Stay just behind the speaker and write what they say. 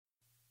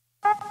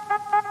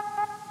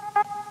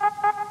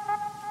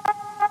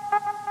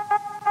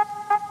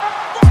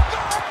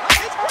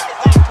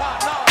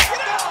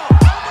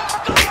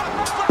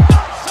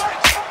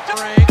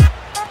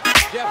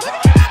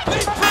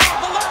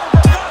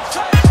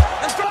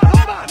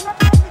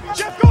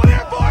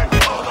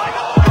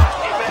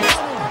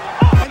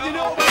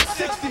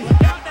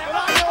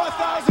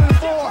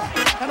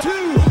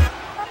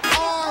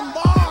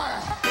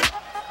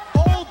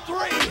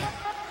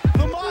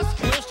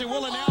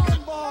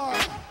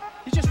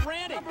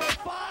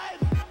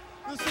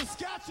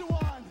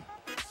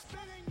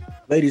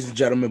Ladies and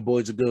gentlemen,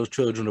 boys and girls,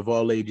 children of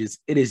all ages,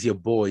 it is your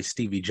boy,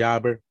 Stevie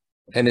Jobber.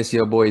 And it's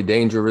your boy,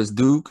 Dangerous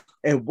Duke.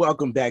 And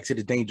welcome back to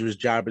the Dangerous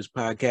Jobbers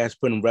podcast,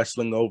 putting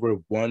wrestling over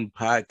one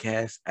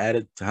podcast at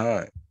a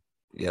time.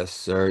 Yes,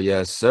 sir.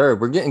 Yes, sir.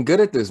 We're getting good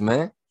at this,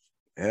 man.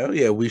 Hell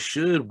yeah, we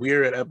should.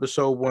 We're at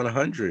episode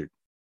 100.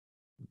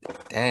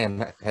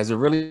 Damn, has it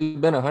really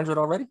been 100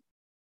 already?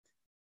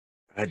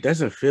 It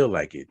doesn't feel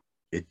like it.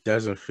 It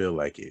doesn't feel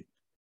like it.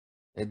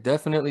 It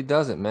definitely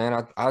doesn't,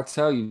 man. I'll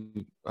tell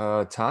you,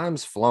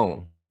 time's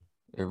flown.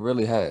 It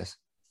really has.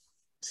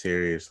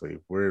 Seriously,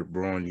 we're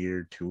on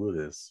year 2 of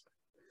this.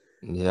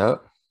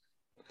 Yep.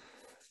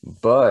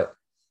 But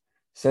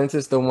since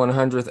it's the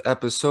 100th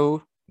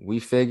episode, we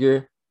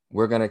figure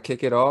we're going to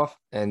kick it off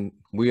and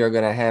we are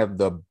going to have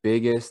the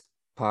biggest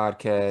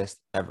podcast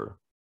ever.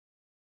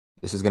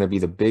 This is going to be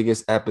the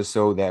biggest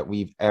episode that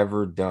we've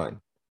ever done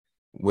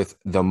with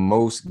the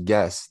most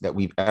guests that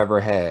we've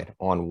ever had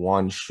on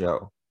one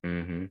show.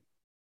 Mm-hmm.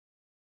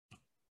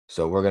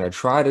 So we're going to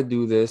try to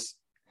do this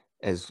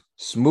as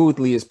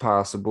smoothly as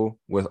possible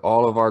with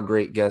all of our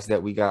great guests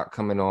that we got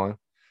coming on.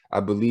 I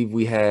believe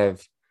we have,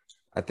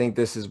 I think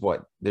this is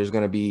there's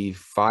going to be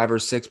 5 or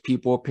 6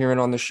 people appearing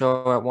on the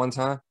show at one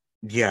time.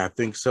 Yeah, I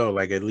think so.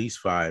 Like at least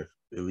 5.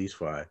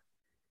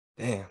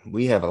 Damn,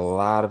 we have a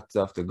lot of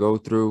stuff to go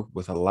through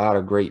with a lot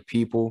of great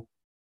people.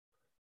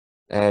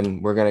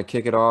 And we're going to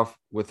kick it off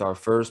with our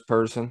first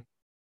person.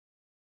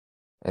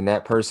 And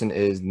that person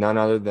is none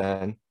other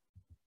than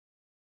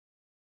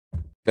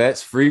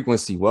Vets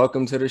Frequency.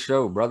 Welcome to the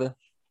show, brother.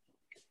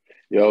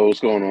 Yo,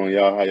 what's going on,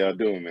 y'all? How y'all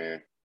doing,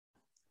 man?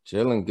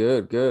 Chilling,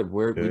 good.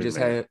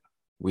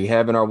 We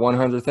having our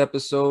 100th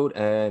episode,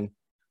 and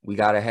we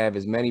got to have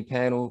as many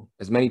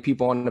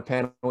people on the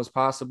panel as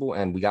possible,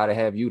 and we got to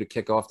have you to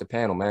kick off the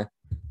panel, man.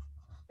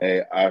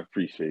 Hey, I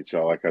appreciate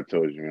y'all. Like I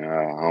told you, man,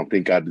 I don't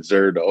think I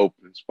deserve the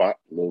opening spot.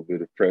 A little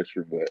bit of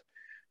pressure, but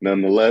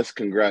nonetheless,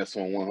 congrats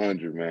on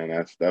 100,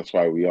 man. That's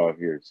why we all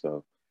here.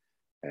 So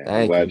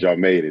I'm glad y'all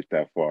made it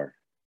that far.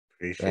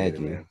 Appreciate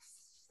it, man.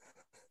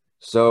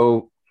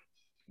 So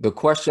the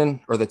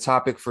question or the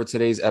topic for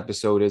today's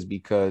episode is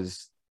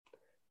because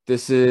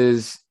this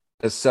is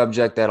a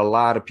subject that a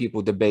lot of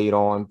people debate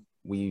on.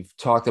 We've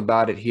talked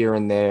about it here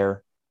and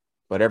there,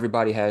 but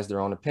everybody has their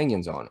own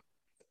opinions on it.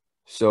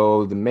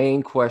 So the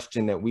main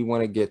question that we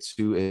want to get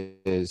to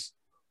is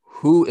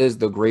who is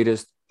the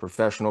greatest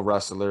professional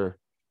wrestler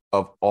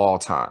of all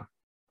time,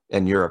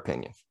 in your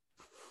opinion?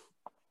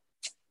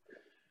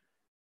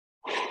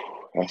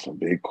 That's a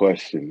big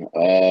question.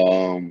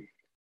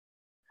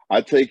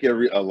 I take a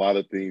lot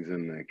of things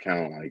into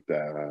account like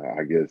that.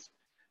 I guess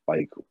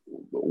like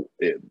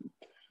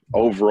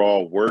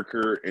overall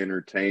worker,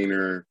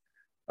 entertainer.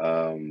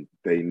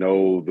 They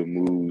know the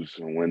moves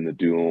and when to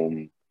do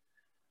them.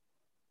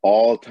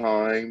 All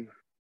time.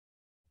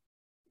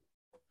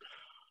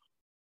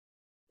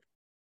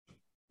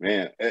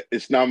 Man,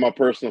 it's not my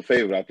personal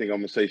favorite. I think I'm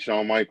going to say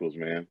Shawn Michaels,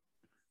 man.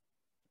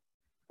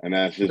 And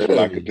that's just what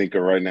I could think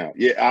of right now.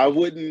 Yeah, I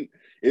wouldn't.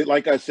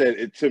 Like I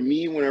said, to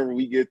me, whenever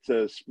we get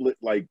to split,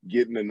 like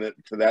getting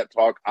into that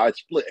talk, I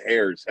split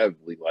hairs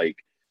heavily. Like,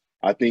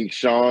 I think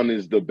Shawn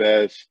is the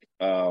best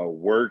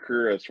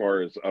worker as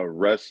far as a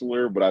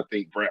wrestler, but I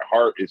think Bret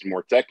Hart is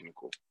more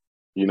technical,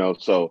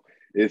 so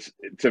it's,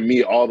 to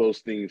me, all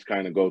those things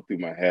kind of go through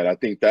my head. I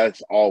think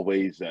that's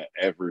always an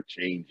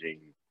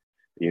ever-changing,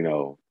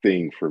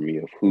 thing for me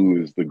of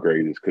who is the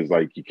greatest. Because,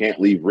 like, you can't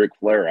leave Ric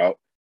Flair out.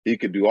 He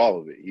could do all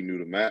of it. He knew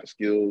the mat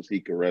skills. He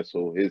could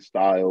wrestle his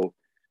style.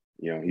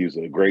 He was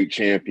a great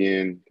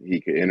champion. He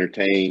could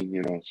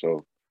entertain,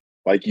 So,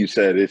 like you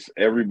said,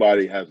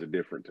 everybody has a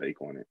different take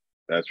on it.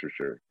 That's for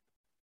sure.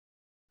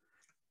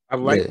 I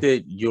like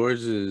that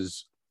yours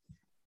is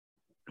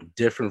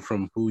different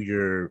from who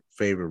your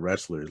favorite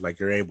wrestler is.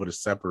 Like you're able to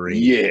separate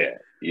who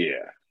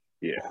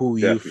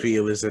definitely. You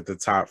feel is at the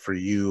top for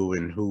you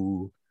and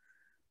who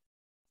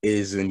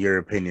is, in your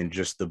opinion,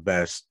 just the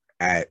best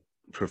at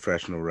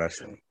professional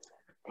wrestling.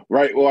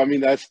 Right. Well, I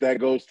mean, that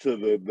goes to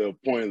the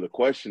point of the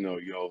question, though.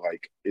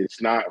 Like,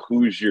 it's not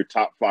who's your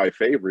top 5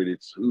 favorite,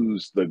 it's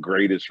who's the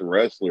greatest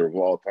wrestler of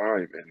all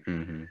time.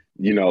 And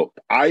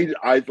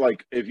I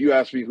like, if you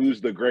ask me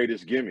who's the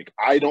greatest gimmick,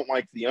 I don't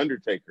like The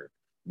Undertaker.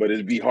 But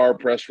it'd be hard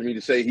pressed for me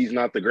to say he's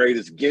not the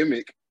greatest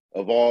gimmick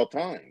of all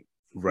time.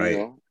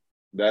 Right.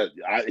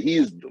 He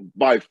is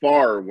by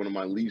far one of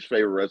my least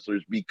favorite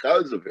wrestlers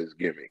because of his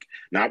gimmick,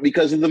 not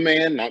because of the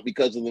man, not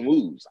because of the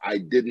moves. I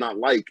did not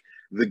like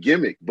the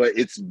gimmick, but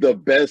it's the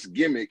best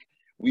gimmick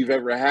we've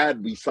ever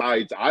had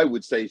besides, I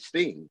would say,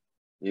 Sting.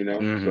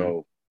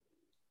 So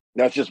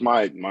that's just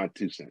my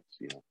 2 cents.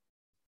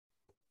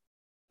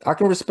 I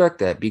can respect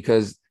that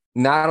because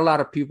not a lot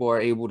of people are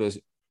able to.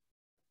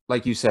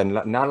 Like you said,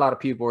 not a lot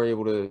of people are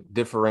able to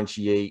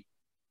differentiate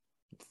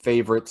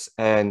favorites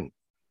and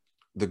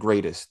the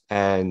greatest.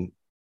 And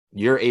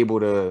you're able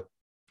to,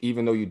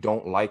 even though you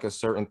don't like a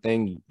certain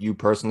thing, you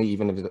personally,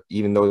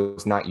 even though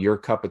it's not your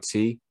cup of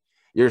tea,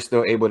 you're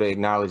still able to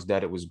acknowledge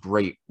that it was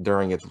great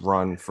during its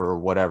run for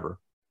whatever.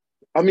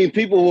 I mean,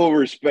 people will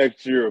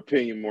respect your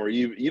opinion more.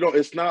 You know,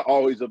 it's not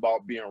always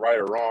about being right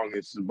or wrong.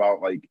 It's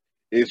about like,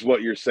 is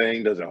what you're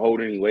saying, does it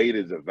hold any weight?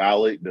 Is it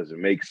valid? Does it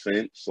make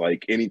sense?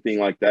 Like anything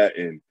like that.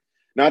 And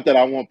not that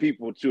I want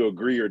people to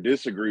agree or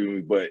disagree with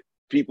me, but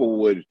people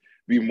would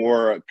be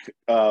more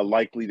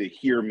likely to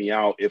hear me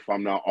out if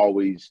I'm not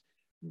always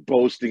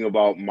boasting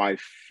about my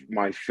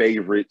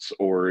favorites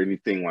or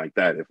anything like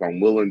that. If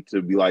I'm willing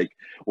to be like,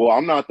 well,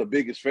 I'm not the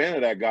biggest fan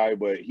of that guy,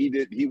 but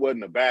he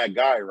wasn't a bad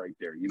guy right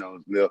there. You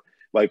know,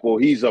 like, well,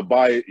 he's a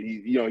bias,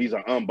 he's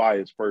an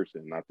unbiased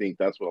person. I think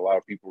that's what a lot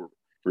of people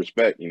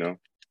respect, you know?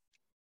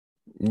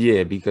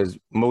 Yeah, because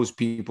most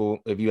people,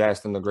 if you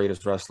ask them the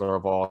greatest wrestler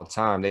of all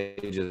time, they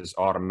just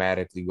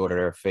automatically go to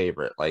their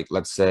favorite. Like,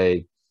 let's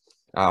say,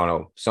 I don't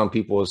know, some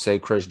people will say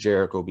Chris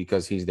Jericho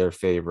because he's their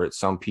favorite.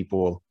 Some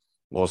people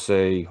will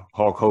say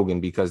Hulk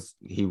Hogan because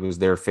he was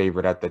their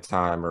favorite at the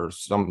time. Or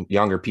some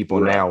younger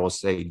people now will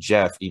say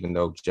Jeff, even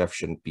though Jeff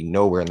shouldn't be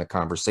nowhere in the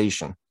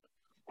conversation.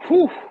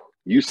 Whew.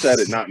 You said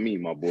it, not me,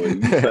 my boy.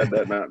 You said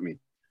that, not me.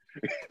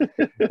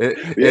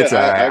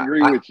 I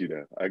agree with you,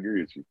 though. I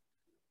agree with you.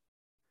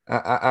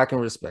 I can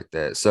respect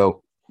that.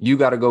 So you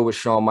got to go with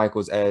Shawn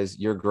Michaels as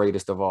your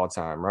greatest of all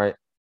time, right?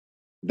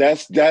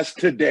 That's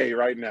today,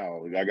 right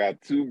now. I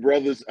got two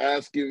brothers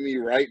asking me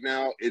right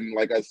now, and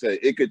like I said,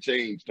 it could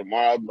change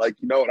tomorrow. Like,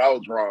 you know what? I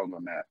was wrong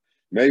on that.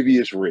 Maybe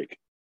it's Rick.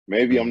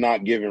 Maybe I'm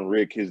not giving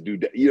Rick his due.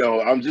 You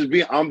know,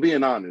 I'm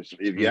being honest.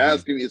 If you're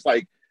asking me, it's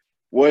like,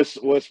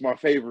 what's my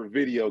favorite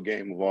video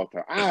game of all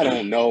time? I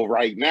don't know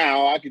right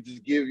now. I could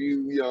just give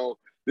you, you know,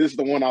 this is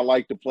the one I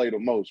like to play the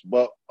most.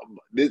 But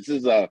this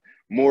is a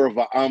more of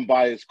an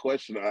unbiased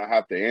question I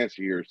have to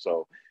answer here.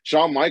 So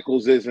Shawn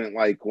Michaels isn't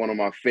like one of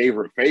my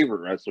favorite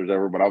wrestlers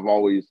ever, but I've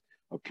always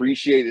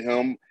appreciated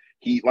him.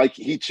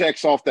 He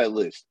checks off that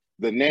list.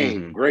 The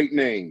name,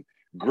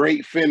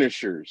 great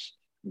finishers,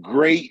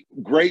 great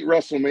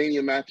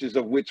WrestleMania matches,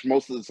 of which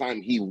most of the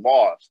time he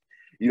lost.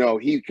 You know,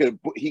 he could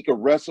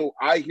wrestle.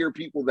 I hear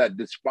people that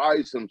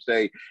despise him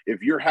say,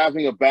 if you're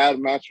having a bad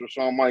match with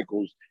Shawn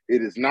Michaels,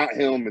 it is not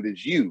him, it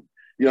is you.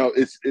 You know,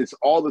 it's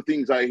all the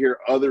things I hear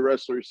other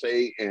wrestlers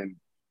say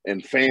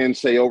and fans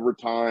say over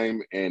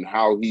time, and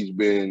how he's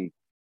been,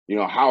 you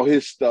know, how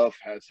his stuff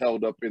has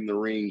held up in the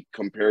ring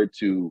compared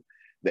to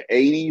the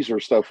 80s or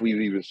stuff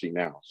we've even seen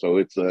now. So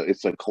it's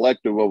a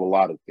collective of a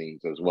lot of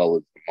things as well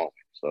as the moment.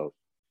 So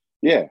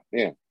yeah.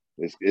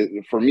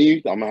 For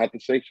me, I'm gonna have to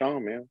say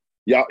Shawn, man.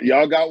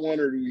 Y'all got one,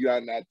 or do you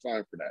got not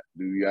time for that?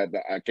 Do you got?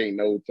 I can't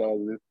know what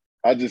y'all is.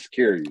 I'm just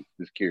curious.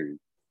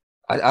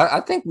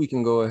 I think we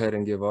can go ahead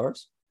and give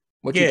ours.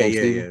 What you think,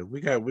 Stevie? Yeah.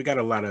 We got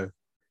a lot of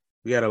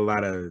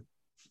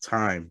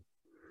time.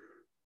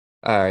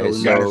 All right, so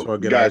we might as well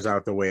get ours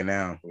out the way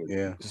now.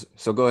 Yeah.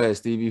 So go ahead,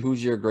 Stevie.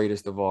 Who's your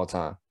greatest of all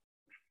time?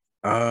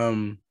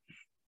 Oh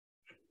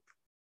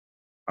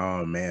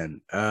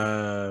man.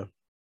 Hard,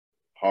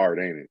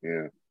 ain't it?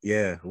 Yeah.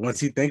 Yeah.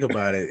 Once you think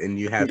about it, and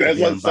you have to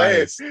be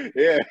unbiased.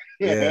 Yeah.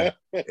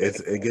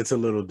 It gets a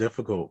little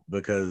difficult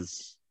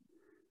because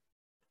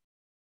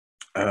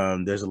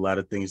there's a lot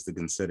of things to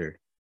consider.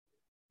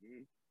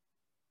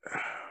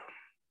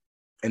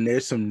 And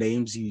there's some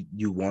names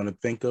you want to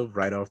think of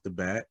right off the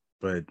bat,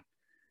 but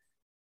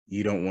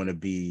you don't want to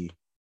be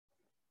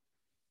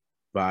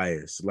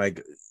biased.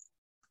 Like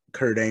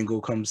Kurt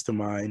Angle comes to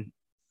mind.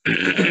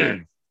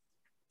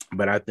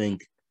 But I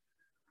think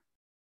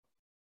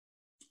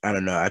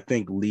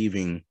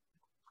leaving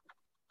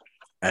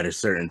at a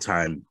certain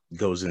time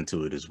goes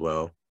into it as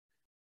well.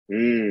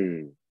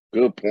 Good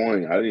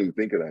point. I didn't even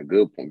think of that.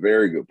 Good point.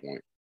 Very good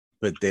point.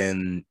 But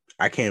then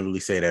I can't really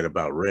say that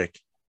about Rick.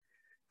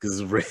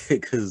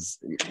 Because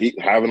he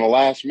having a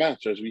last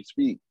match as we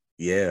speak.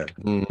 Yeah.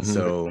 Mm-hmm.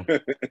 So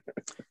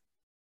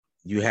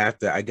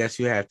I guess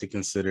you have to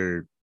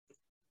consider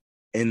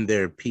in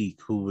their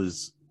peak who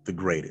was the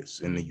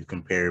greatest, and then you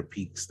compare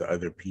peaks to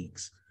other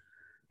peaks.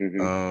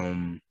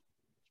 Mm-hmm.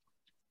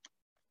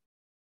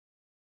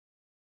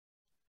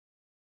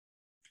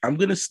 I'm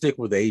gonna stick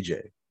with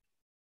AJ.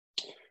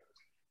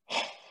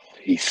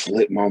 He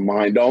slipped my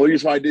mind. The only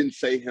reason why I didn't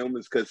say him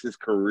is because his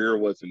career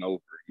wasn't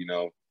over, you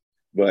know.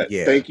 But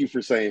Thank you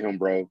for saying him,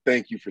 bro.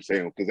 Thank you for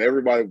saying him, because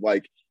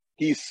everybody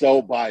he's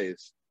so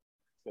biased.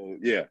 So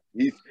yeah,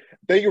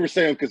 thank you for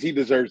saying him, because he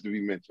deserves to be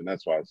mentioned.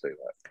 That's why I say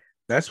that.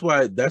 That's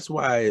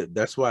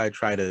why I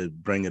try to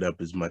bring it up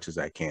as much as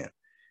I can.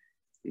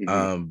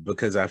 Mm-hmm.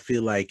 Because I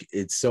feel like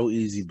it's so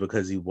easy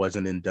because he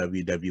wasn't in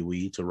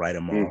WWE to write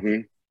him off.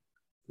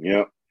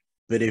 Yeah.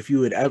 But if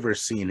you had ever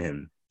seen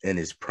him in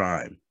his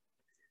prime,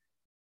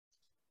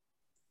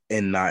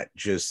 and not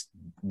just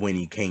when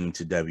he came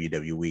to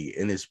WWE,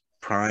 in his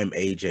prime,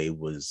 AJ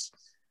was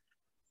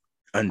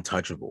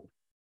untouchable.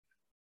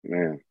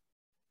 Man.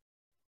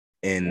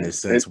 In the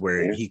sense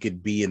where he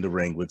could be in the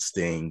ring with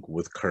Sting,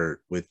 with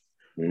Kurt, with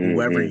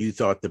whoever you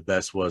thought the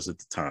best was at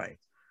the time.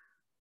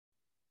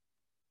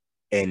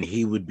 And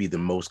he would be the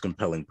most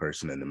compelling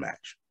person in the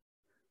match.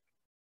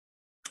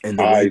 And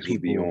the way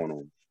people be on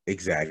him.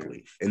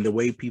 Exactly. And the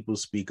way people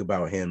speak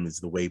about him is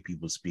the way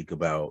people speak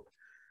about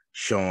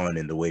Sean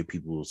and the way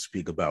people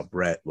speak about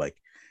Brett, like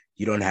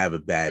you don't have a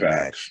bad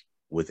match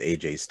with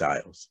AJ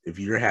Styles. If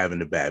you're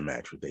having a bad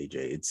match with AJ,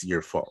 it's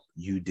your fault.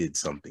 You did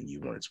something you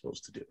weren't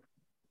supposed to do.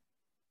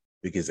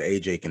 Because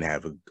AJ can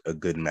have a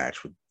good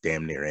match with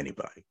damn near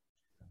anybody.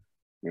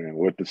 Yeah,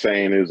 what the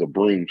saying is, a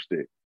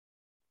broomstick.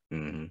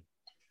 Mm-hmm.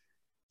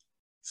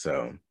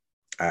 So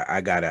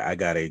I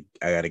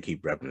gotta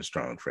keep repping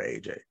strong for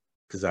AJ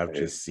because I've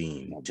just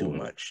seen too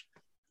much,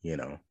 you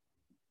know.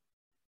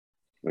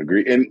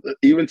 Agree. And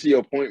even to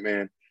your point,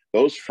 man,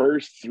 those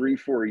first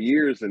 3-4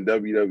 years in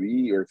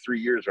WWE, or 3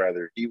 years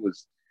rather, he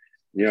was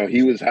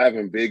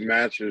having big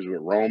matches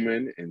with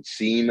Roman and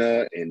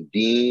Cena and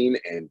Dean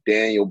and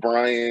Daniel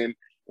Bryan,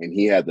 and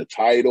he had the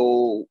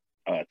title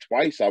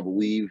twice, I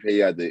believe. He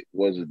had the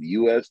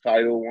US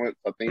title once,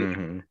 I think.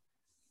 Mm-hmm.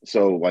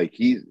 So like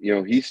he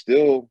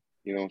still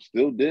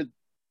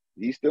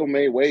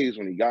made waves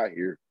when he got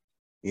here.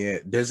 Yeah.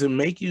 Does it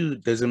make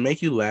you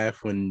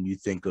laugh when you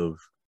think of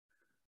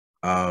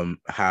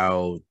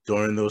how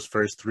during those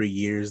first 3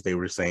 years they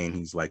were saying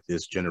he's like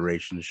this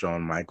generation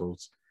Shawn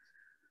Michaels?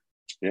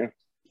 Yeah.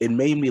 It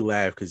made me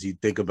laugh because you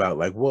think about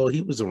like, well,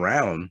 he was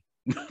around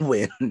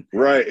when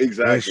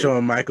exactly when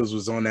Shawn Michaels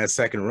was on that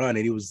second run,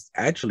 and he was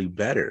actually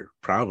better,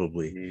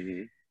 probably.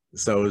 Mm-hmm.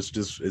 So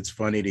it's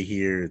funny to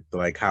hear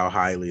like how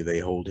highly they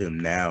hold him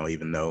now,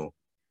 even though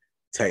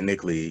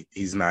technically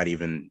he's not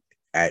even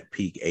at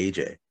peak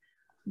AJ.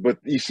 But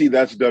you see,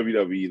 that's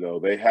WWE though.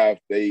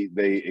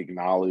 They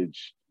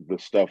acknowledge the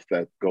stuff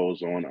that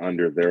goes on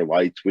under their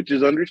lights, which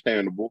is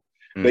understandable.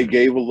 Mm-hmm. They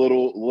gave a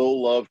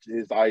little love to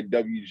his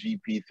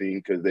IWGP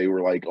thing because they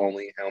were like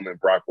only him and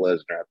Brock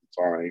Lesnar at the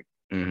time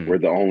were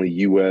the only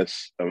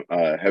US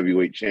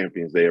heavyweight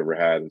champions they ever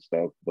had and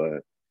stuff.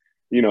 But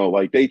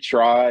like they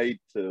tried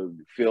to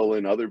fill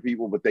in other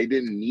people, but they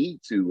didn't need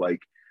to.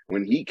 Like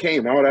when he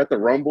came out at the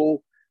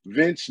Rumble,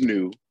 Vince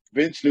knew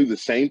the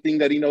same thing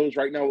that he knows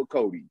right now with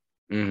Cody.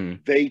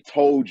 Mm-hmm. They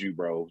told you,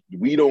 bro,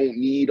 we don't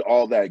need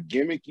all that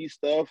gimmicky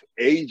stuff.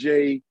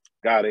 AJ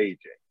got AJ.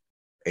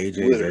 AJ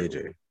is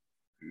AJ.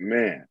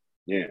 Man,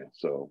 yeah.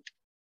 So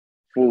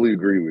fully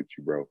agree with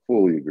you, bro.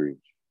 Fully agree with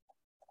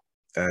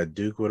you.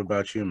 Duke, what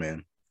about you,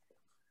 man?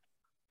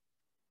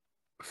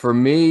 For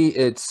me,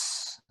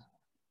 it's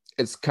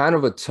kind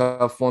of a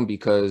tough one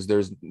because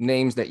there's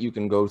names that you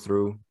can go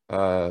through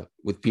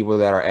with people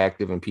that are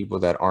active and people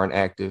that aren't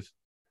active.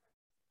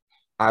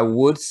 I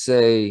would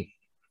say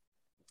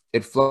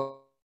it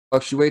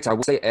fluctuates. I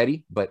would say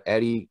Eddie, but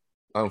Eddie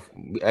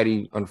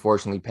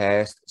unfortunately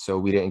passed, so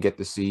we didn't get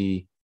to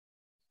see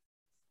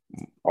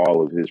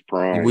all of his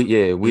prime. We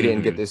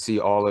didn't get to see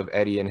all of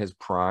Eddie in his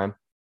prime.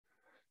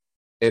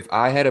 If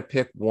I had to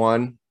pick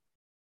one,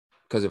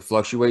 because it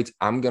fluctuates,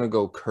 I'm gonna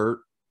go Kurt,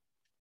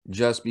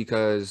 just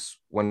because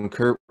when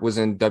Kurt was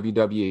in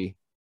WWE,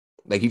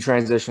 like he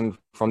transitioned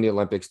from the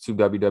Olympics to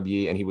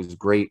WWE, and he was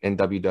great in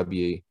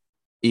WWE,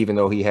 even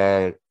though he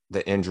had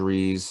the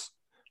injuries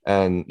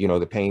and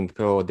the pain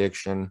pill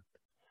addiction.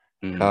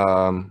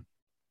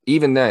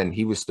 Even then,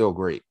 he was still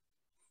great.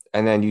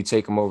 And then you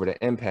take him over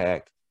to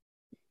Impact,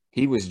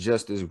 he was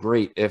just as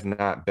great, if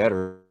not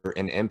better,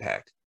 in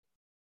Impact.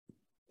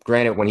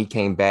 Granted, when he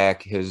came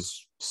back,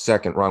 his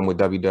second run with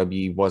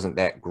WWE wasn't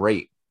that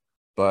great,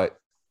 but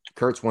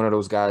Kurt's one of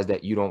those guys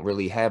that you don't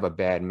really have a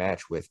bad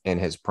match with in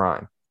his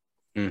prime.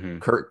 Mm-hmm.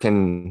 Kurt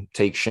can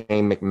take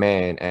Shane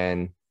McMahon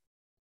and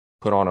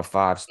put on a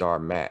 5-star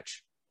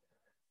match.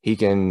 He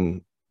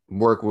can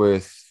work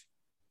with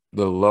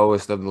the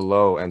lowest of the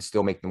low and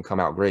still make them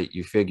come out great.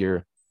 You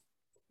figure,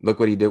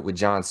 look what he did with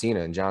John Cena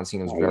in John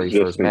Cena's very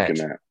first match.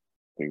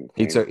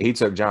 He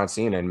took John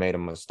Cena and made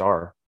him a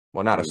star.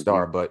 Well, not a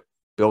star, but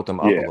built him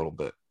up a little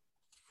bit.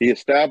 He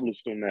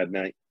established him that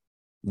night.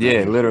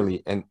 Yeah,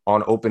 literally. And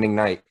on opening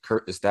night,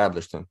 Kurt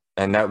established him.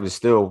 And that was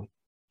still,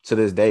 to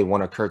this day,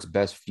 one of Kurt's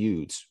best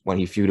feuds when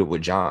he feuded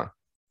with John.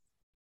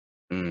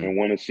 And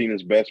one of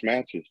Cena's best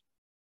matches.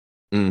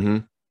 Mm-hmm.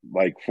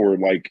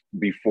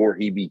 Before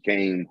he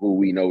became who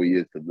we know he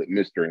is,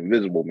 Mr.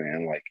 Invisible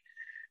Man.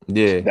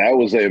 Yeah, that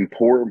was an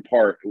important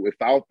part.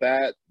 Without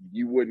that,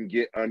 you wouldn't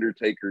get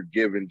Undertaker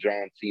giving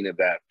John Cena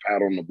that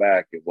pat on the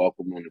back and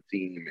welcome on the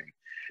team, and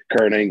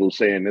Kurt Angle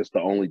saying this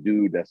the only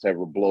dude that's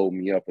ever blown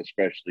me up,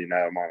 especially in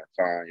that amount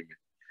of time.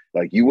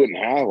 You wouldn't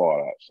have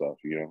all that stuff,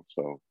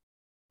 So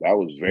that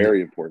was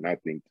very important, I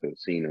think, to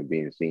Cena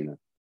being Cena.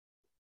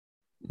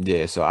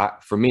 Yeah, so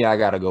for me, I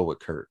gotta go with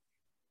Kurt.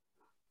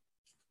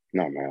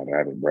 Not mad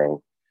at it,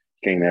 bro.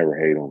 Can't ever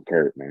hate on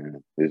Kurt,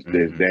 man. It's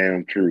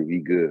damn true. He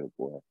good,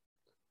 boy.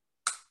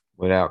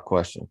 Without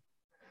question.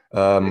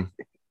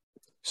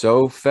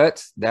 So,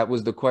 Fetz, that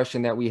was the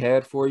question that we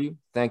had for you.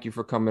 Thank you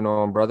for coming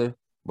on, brother.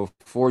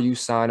 Before you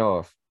sign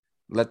off,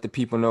 let the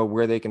people know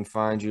where they can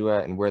find you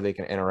at and where they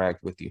can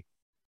interact with you.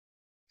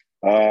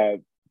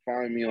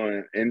 Find me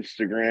on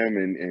Instagram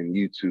and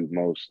YouTube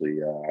mostly.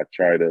 I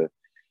try to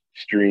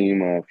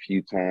stream a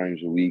few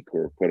times a week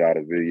or put out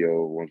a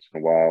video once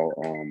in a while.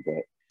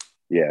 But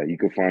yeah, you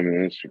can find me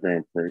on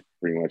Instagram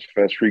pretty much.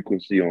 Fest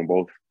Frequency on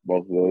both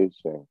of those.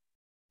 So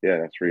yeah,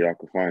 that's where y'all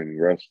can find me,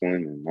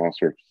 wrestling and all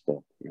sorts of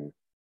stuff, man.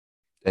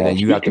 And then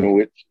you got speaking of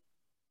which,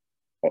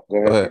 go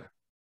ahead. Go ahead.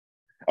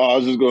 Oh, I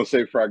was just gonna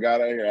say before I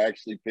got out here, I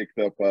actually picked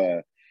up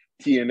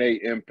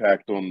TNA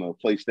Impact on the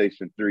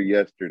PlayStation 3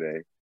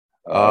 yesterday.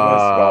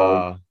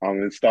 I'm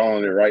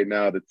installing it right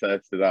now to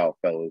test it out,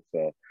 fellas.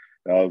 So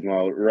that was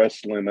my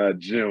wrestling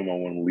gym I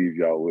want to leave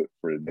y'all with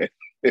for today.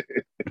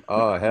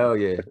 Oh, hell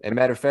yeah. And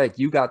matter of fact,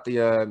 you got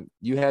the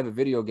you have a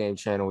video game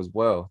channel as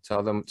well.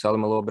 Tell them a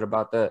little bit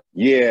about that.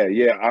 Yeah.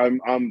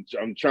 I'm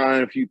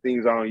trying a few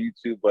things on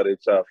YouTube, but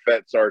it's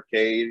Fets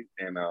Arcade,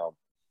 and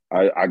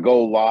I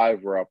go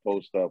live where I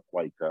post up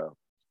like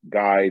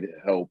guide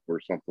help or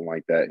something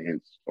like that,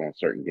 hints on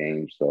certain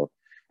games. So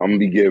I'm gonna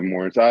be giving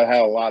more. So I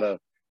had a lot of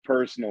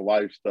personal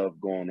life stuff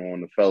going on.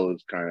 The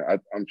fellas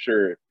I'm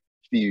sure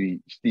Stevie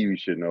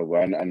should know,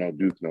 but I know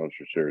Duke knows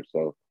for sure.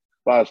 So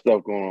a lot of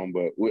stuff going on,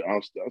 but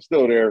I'm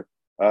still there.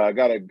 I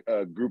got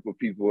a group of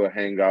people that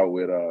hang out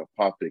with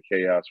Pop the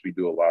Chaos. We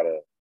do a lot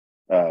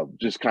of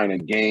just kind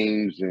of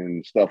games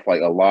and stuff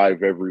like a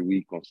live every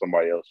week on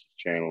somebody else's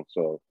channel.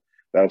 So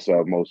that's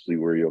mostly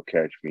where you'll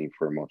catch me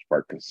for the most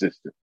part,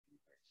 consistent.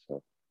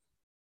 So,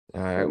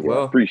 all right, yeah,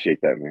 well,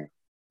 appreciate that, man.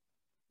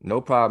 No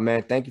problem,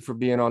 man. Thank you for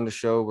being on the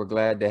show. We're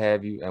glad to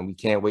have you, and we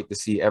can't wait to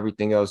see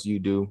everything else you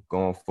do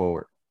going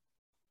forward.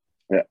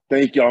 Yeah,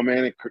 thank y'all,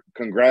 man. And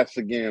congrats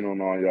again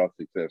on all y'all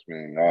success,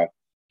 man.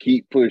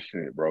 Keep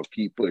pushing it, bro.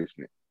 Keep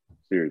pushing it.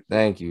 Seriously.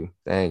 Thank you,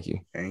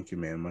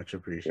 man. Much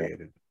appreciated.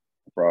 Yeah,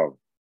 no problem.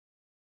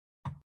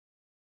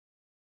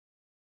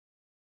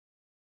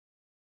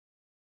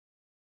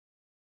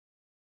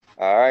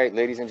 All right,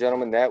 ladies and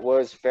gentlemen, that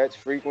was Fetch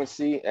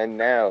Frequency, and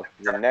now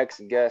the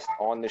next guest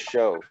on the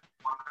show.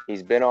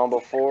 He's been on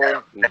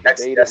before. We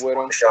debated with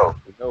him.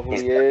 We know who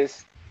he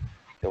is.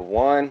 The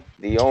one,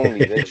 the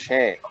only, the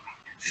champ,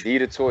 D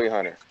the Toy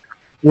Hunter.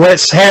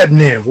 What's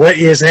happening? What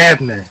is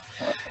happening?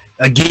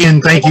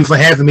 Again, thank you for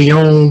having me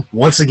on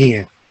once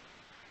again.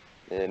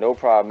 Yeah, no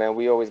problem, man.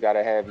 We always got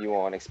to have you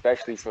on,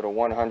 especially for the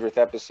 100th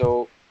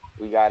episode.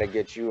 We got to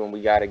get you, and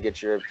we got to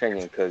get your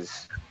opinion,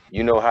 because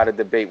you know how to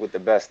debate with the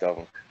best of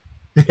them.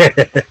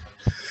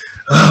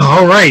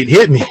 All right,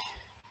 hit me.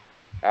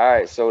 All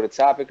right, so the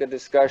topic of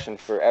discussion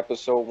for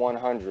episode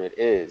 100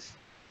 is,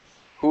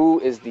 who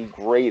is the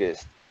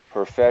greatest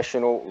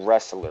professional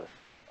wrestler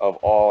of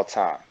all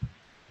time?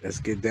 Let's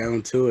get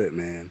down to it,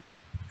 man.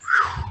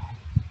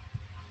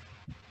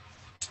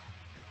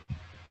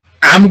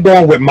 I'm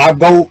going with my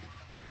GOAT,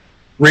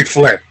 Ric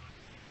Flair.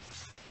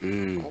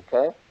 Okay.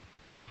 All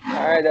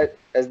right,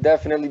 that's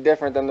definitely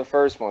different than the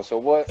first one. So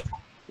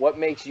what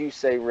makes you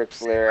say Ric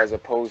Flair as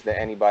opposed to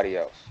anybody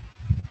else?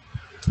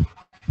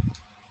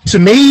 To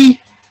me,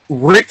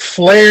 Ric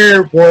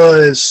Flair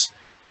was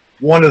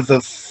one of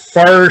the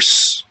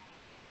first.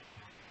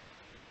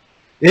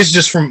 It's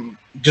just from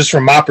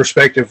my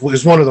perspective,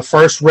 was one of the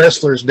first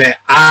wrestlers that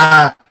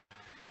I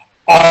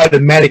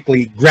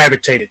automatically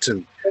gravitated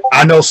to.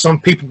 I know some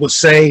people would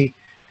say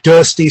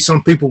Dusty,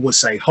 some people would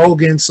say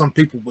Hogan, some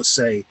people would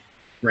say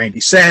Randy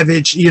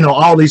Savage,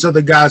 all these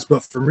other guys.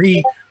 But for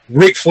me,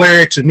 Ric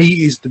Flair, to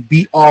me, is the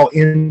be-all,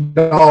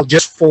 end-all,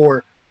 just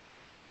for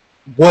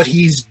what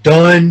he's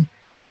done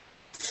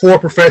for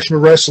professional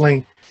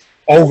wrestling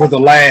over the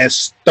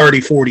last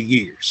 30, 40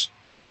 years.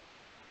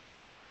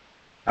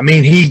 I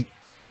mean, he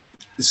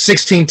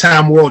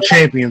 16-time world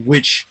champion,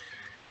 which,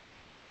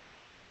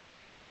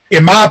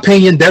 in my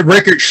opinion, that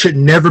record should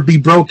never be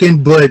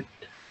broken, but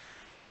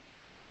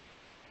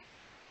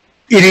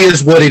it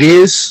is what it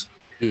is.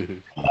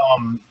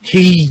 Mm-hmm.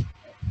 He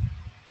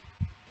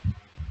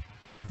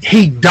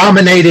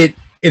dominated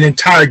an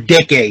entire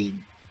decade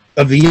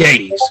of the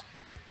 80s.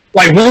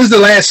 Like, when was the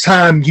last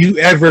time you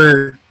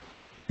ever,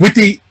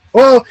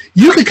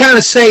 you could kind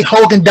of say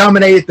Hogan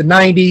dominated the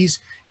 90s.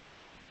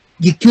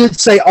 You could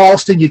say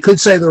Austin, you could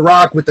say The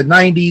Rock with the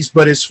 90s,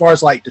 but as far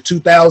as like the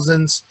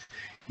 2000s,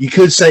 you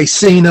could say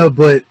Cena,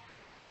 but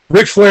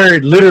Ric Flair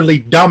literally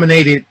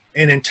dominated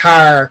an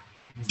entire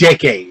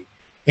decade.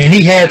 And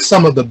he had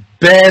some of the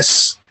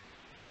best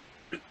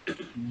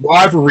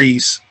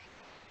rivalries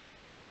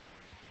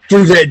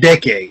through that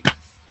decade.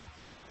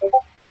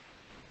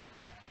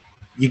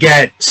 You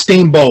got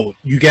Steamboat,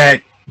 you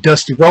got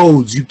Dusty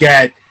Rhodes, you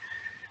got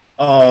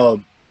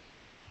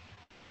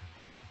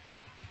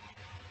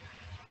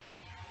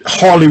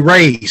Harley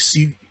Race.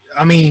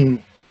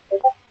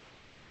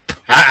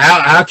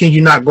 How can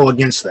you not go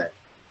against that?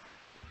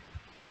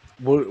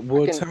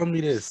 Well, tell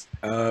me this: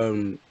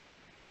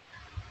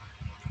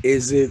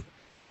 is it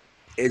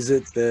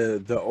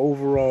the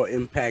overall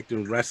impact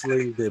in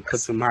wrestling that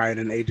puts him higher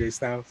than AJ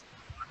Styles?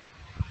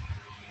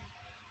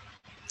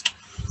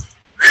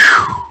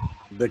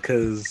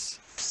 Because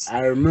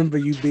I remember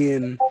you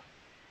being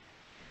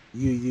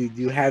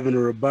you having a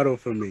rebuttal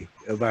for me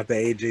about the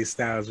AJ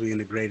Styles being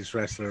the greatest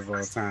wrestler of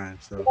all time.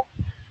 So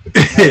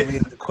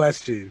the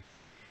question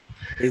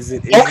is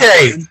it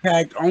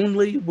impact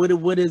only?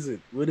 What is it?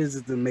 What is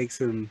it that makes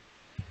him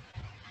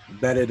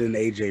better than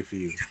AJ for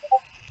you?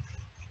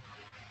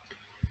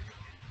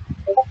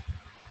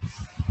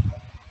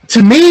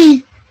 To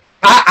me,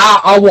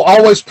 I will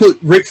always put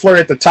Ric Flair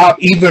at the top,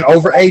 even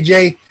over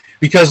AJ,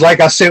 because, like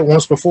I said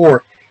once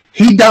before,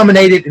 he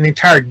dominated an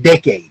entire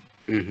decade.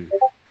 Mm-hmm.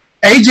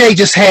 AJ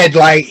just had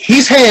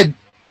he's had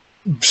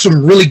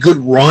some really good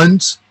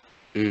runs,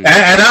 and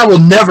I will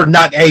never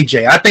knock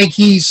AJ. I think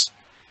he's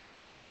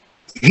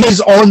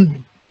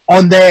on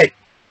that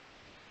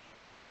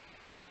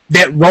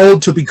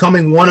road to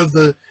becoming one of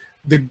the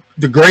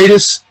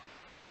greatest,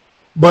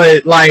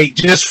 but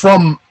just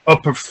from a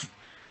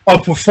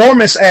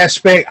performance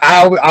aspect,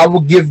 I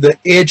will give the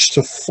edge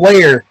to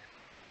Flair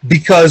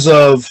because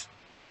of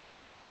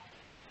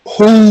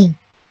who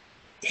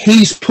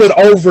he's put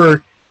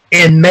over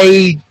and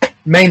made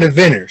main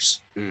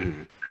eventers.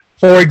 Mm-hmm.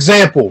 For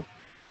example,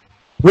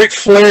 Ric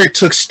Flair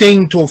took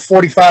Sting to a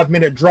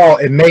 45-minute draw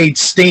and made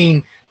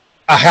Sting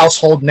a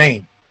household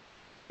name.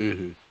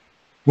 Mm-hmm.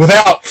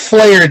 Without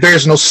Flair,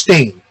 there's no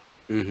Sting.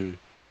 Mm-hmm.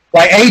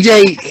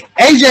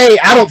 AJ,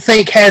 I don't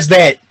think has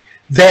that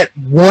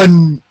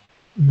one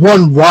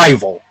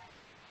rival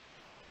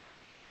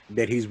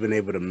that he's been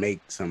able to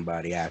make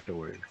somebody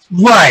afterwards.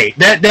 Right.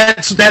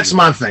 That's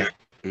my thing.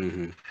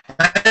 Mm-hmm.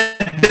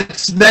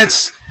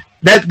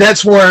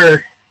 That's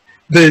where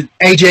the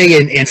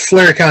AJ and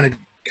Flair kind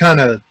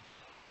of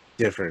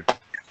differ.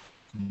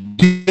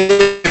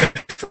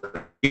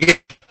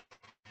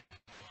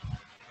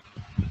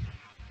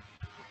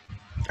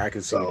 I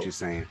can see what you're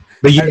saying.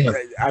 But yeah,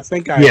 I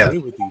think I agree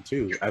with you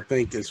too. I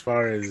think as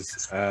far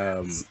as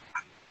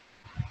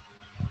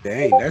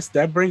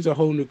that brings a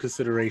whole new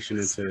consideration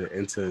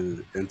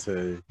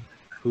into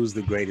who's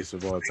the greatest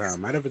of all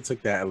time. I never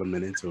took that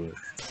element into it.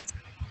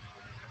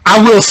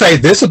 I will say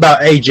this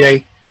about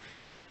AJ.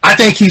 I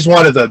think he's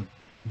one of the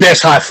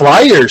best high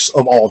flyers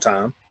of all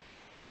time.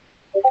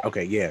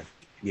 Okay, yeah,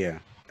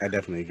 I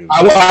definitely agree.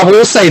 I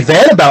will say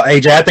that about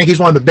AJ. I think he's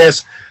one of the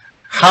best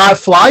high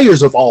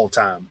flyers of all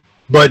time.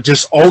 But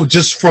just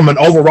from an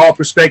overall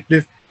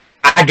perspective,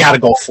 I gotta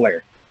go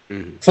Flair.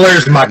 Mm-hmm.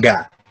 Flair's my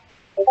guy.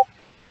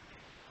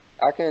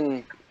 I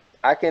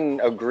can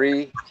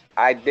agree.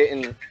 I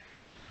didn't.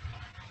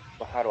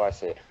 How do I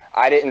say it?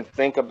 I didn't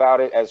think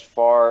about it as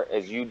far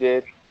as you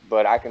did,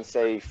 but I can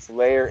say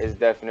Flair is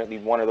definitely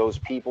one of those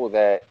people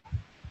that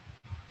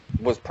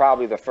was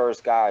probably the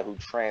first guy who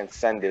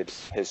transcended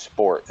his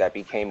sport, that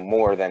became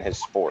more than his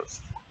sport.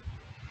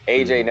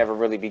 AJ never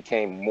really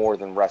became more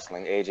than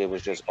wrestling. AJ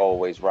was just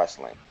always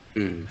wrestling.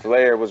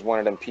 Flair was one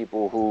of them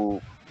people who,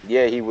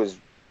 he was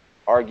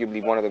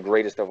arguably one of the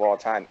greatest of all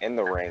time in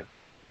the ring.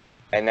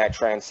 And that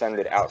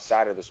transcended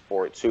outside of the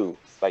sport too.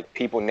 Like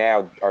people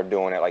now are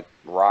doing it, like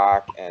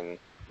Rock and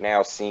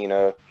now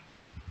Cena.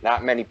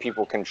 Not many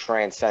people can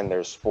transcend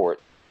their sport.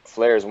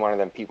 Flair is one of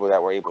them people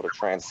that were able to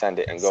transcend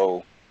it and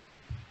go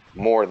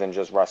more than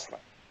just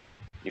wrestling.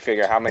 You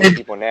figure how many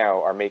people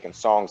now are making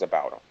songs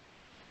about him.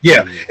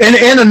 Yeah,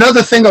 and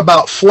another thing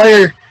about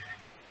Flair,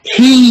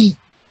 he,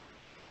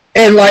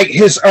 and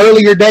his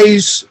earlier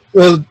days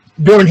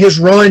during his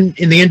run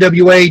in the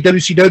NWA,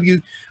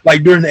 WCW,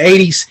 during the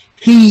 80s,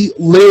 he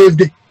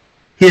lived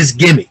his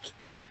gimmick.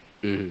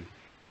 Mm-hmm.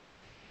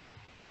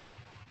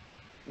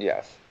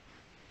 Yes.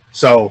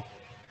 So.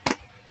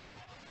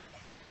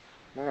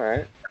 All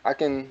right, I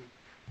can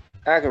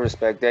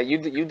respect that.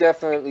 You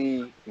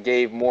definitely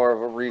gave more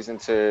of a reason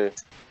to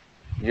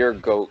your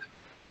GOAT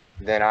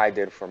than I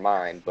did for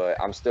mine, but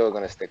I'm still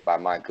gonna stick by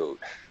my GOAT.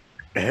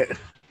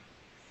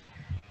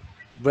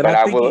 but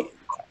I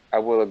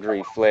will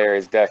agree. Flair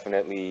is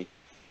definitely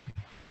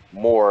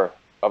more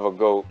of a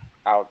GOAT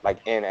out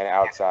in and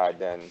outside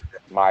than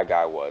my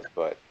guy was,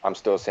 but I'm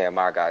still saying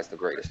my guy's the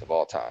greatest of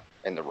all time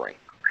in the ring.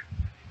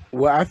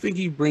 Well, I think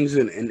he brings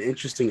in an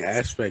interesting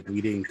aspect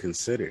we didn't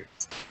consider.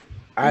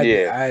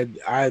 I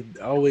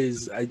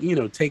always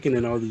taking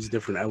in all these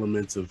different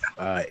elements of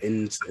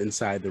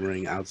inside the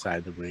ring,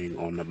 outside the ring,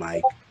 on the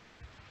mic.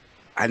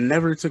 I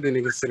never took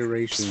into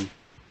consideration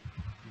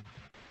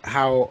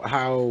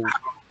how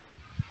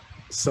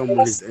someone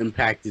has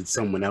impacted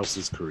someone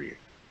else's career,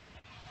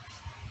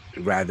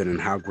 rather than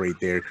how great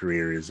their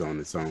career is on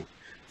its own.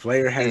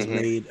 Flair has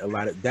made a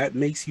lot of that.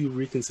 Makes you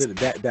reconsider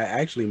that. That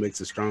actually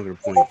makes a stronger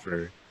point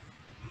for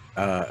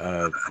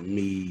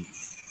me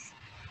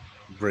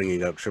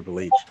bringing up Triple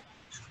H.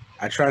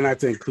 I try not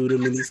to include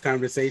him in these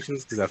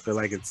conversations because I feel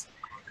like it's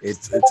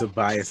a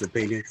biased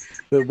opinion.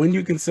 But when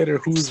you consider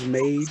who's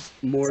made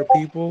more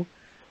people,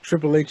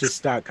 Triple H's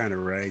stock kind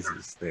of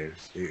rises there.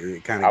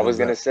 It kind of. I was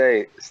gonna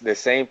say the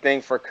same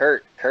thing for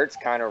Kurt. Kurt's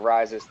kind of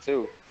rises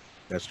too.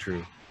 That's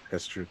true.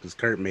 Because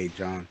Kurt made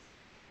John.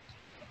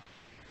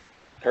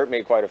 Kurt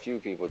made quite a few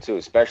people too,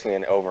 especially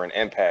over in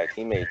Impact.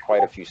 He made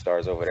quite a few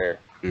stars over there.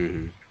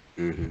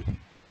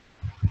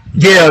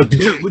 Yeah,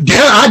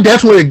 I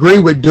definitely agree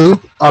with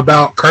Duke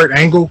about Kurt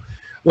Angle.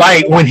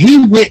 When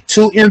he went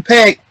to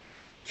Impact,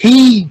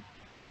 it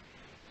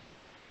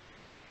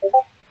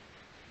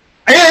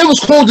was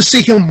cool to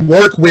see him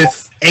work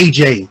with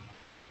AJ,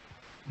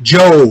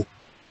 Joe,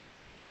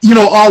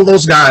 all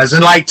those guys.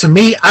 And to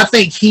me, I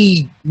think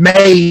he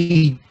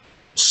made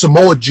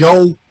Samoa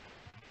Joe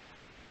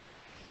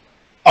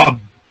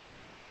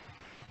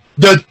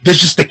there's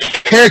just the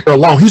character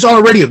alone. He's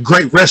already a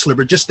great wrestler,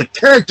 but just the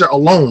character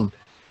alone,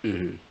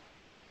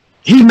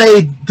 he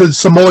made the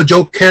Samoa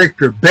Joe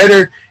character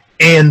better,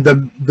 and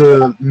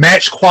the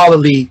match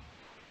quality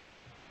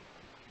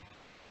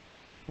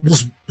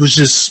was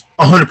just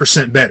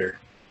 100% better.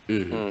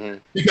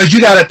 Because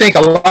you got to think,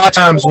 a lot of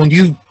times when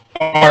you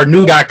are a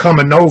new guy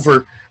coming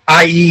over,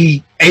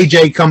 i.e.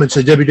 AJ coming to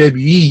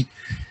WWE,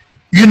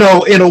 you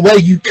know, in a way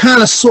you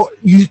kind of sort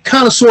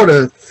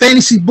of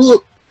fantasy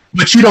book,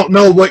 but you don't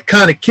know what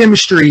kind of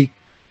chemistry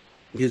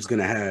he's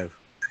gonna have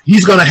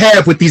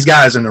with these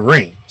guys in the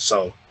ring.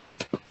 So,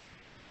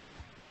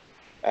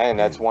 and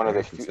that's one of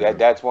the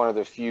that's one of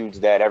the feuds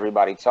that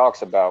everybody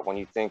talks about when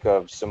you think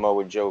of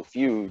Samoa Joe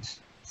feuds.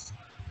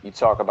 You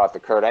talk about the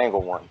Kurt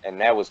Angle one, and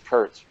that was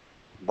Kurt's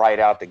right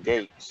out the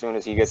gate. As soon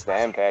as he gets the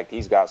Impact,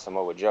 he's got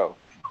Samoa Joe.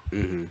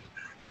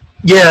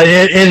 Yeah,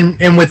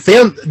 and with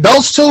them,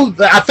 those two,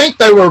 I think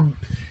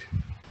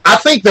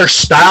their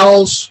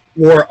styles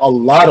were a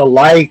lot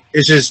alike.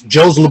 It's just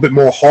Joe's a little bit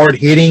more hard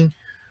hitting,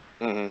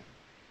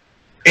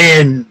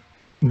 and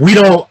we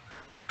don't.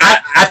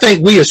 I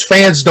think we as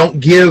fans don't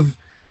give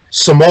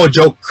Samoa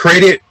Joe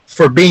credit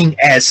for being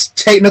as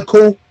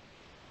technical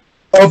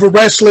of a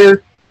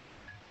wrestler.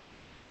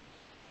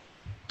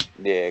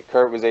 Yeah,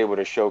 Kurt was able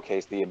to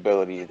showcase the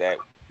abilities that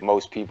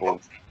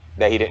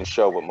he didn't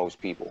show with most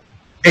people.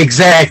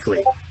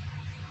 Exactly.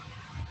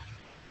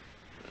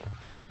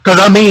 Because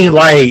I mean,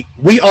 like,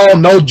 we all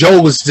know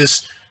Joe was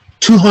this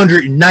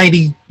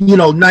 290,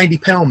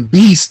 90-pound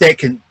beast that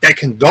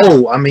can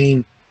go. I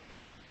mean,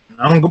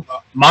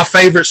 my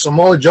favorite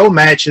Samoa Joe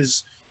match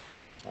is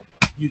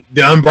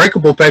the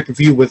Unbreakable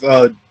pay-per-view with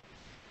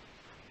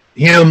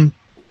him,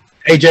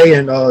 AJ,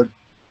 and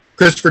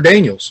Christopher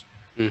Daniels.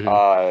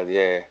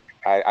 Yeah,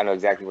 I know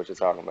exactly what you're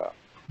talking about.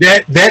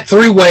 That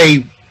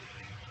three-way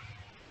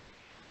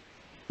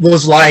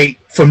was, like,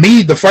 for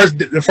me, the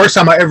first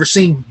time I ever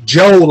seen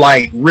Joe,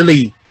 like,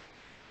 really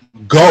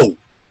go.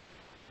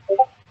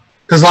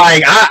 Because,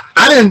 like,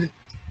 I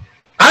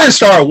didn't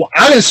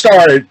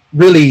start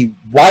really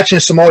watching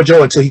Samoa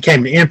Joe until he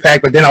came to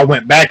Impact, but then I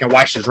went back and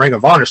watched his Ring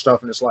of Honor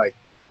stuff, and it's like,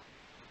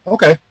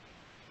 okay,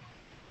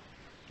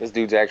 this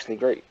dude's actually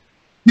great.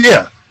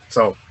 Yeah.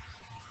 So.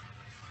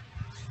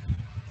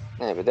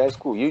 Yeah, but that's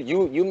cool.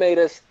 You made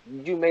us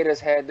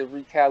had to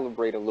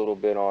recalibrate a little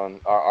bit on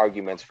our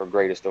arguments for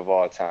greatest of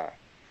all time.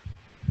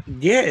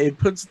 Yeah, it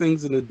puts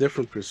things in a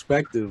different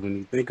perspective when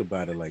you think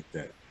about it like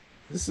that.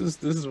 This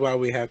is why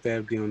we have to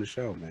have D on the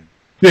show, man.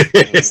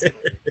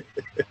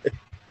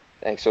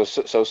 Thanks.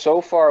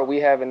 So far we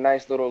have a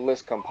nice little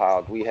list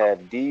compiled. We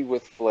have D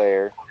with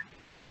Flair,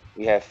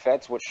 we have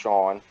Fetz with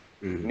Sean,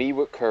 me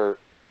with Kurt,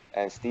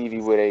 and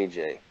Stevie with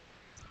AJ.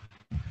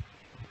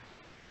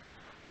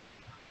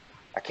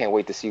 I can't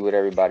wait to see what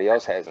everybody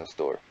else has in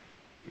store.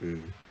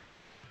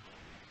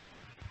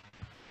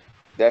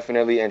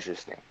 Definitely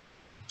interesting.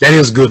 That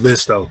is a good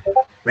list, though.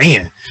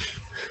 Man.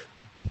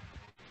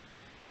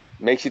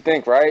 Makes you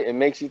think, right? It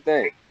makes you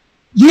think.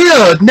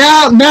 Yeah,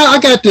 now I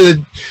got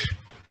to...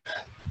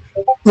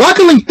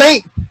 Luckily,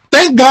 thank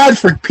God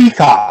for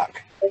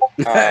Peacock.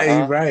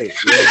 Right.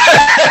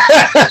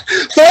 Yeah.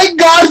 Thank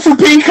God for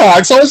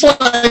Peacock. So it's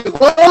like,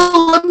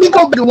 well, let me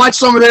go back and watch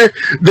some of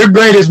their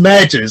greatest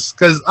matches.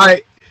 Because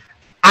I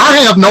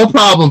have no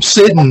problem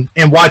sitting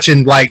and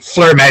watching, like,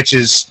 Flair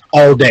matches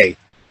all day.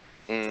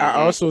 I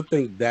also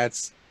think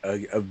that's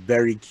a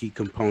very key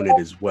component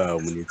as well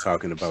when you're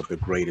talking about the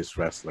greatest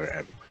wrestler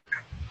ever.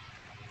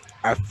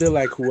 I feel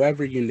like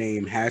whoever you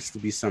name has to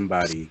be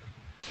somebody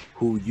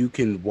who you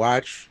can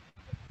watch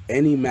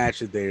any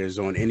match of theirs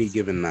on any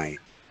given night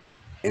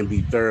and be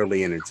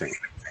thoroughly entertained.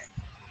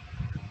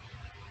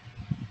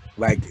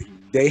 Like,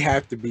 they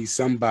have to be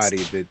somebody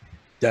that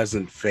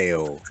doesn't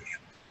fail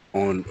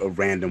on a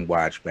random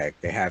watch back.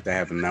 They have to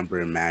have a number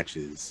of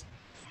matches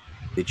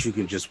that you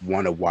can just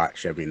want to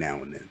watch every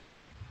now and then.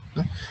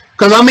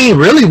 Because, I mean,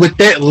 really, with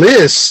that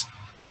list,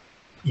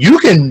 you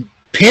can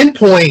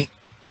pinpoint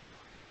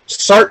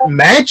certain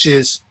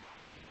matches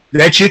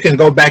that you can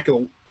go back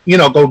and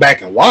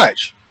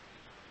watch.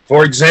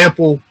 For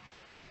example,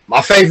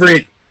 my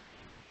favorite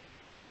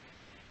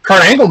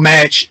Kurt Angle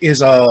match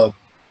is Kurt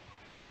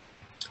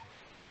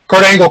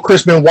Angle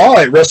Chris Benoit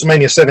at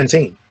WrestleMania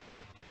 17.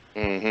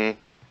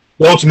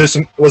 Was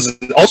it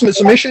the Ultimate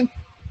Submission?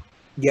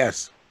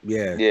 Yes.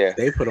 Yeah.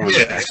 They put on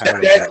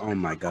oh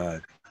my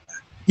God.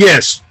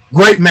 Yes,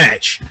 great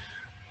match.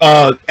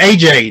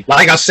 AJ,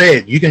 like I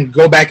said, you can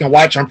go back and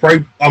watch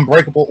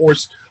Unbreakable or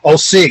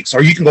 06,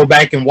 or you can go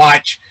back and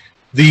watch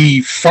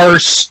the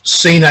first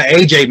Cena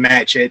AJ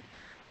match at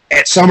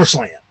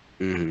SummerSlam.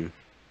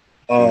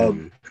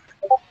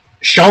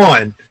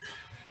 Sean,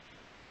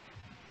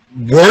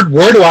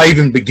 where do I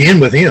even begin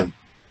with him?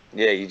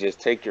 Yeah, you just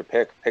take your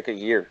pick a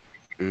year.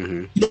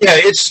 Yeah,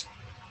 it's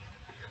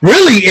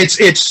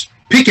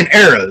pick an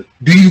era.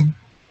 Do you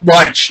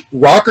watch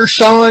Rocker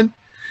Sean?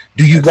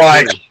 Do you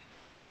watch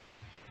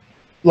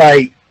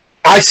like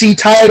IC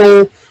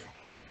title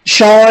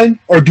Sean,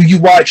 or do you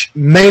watch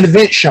main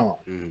event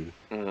Sean?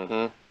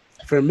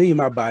 for me,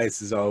 my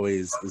bias is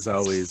always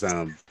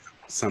SummerSlam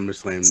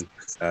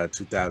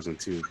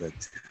 2002, but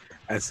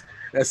that's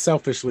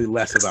selfishly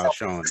less about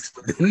Shawn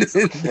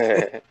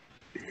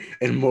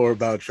and more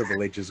about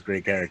Triple H's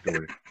great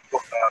character.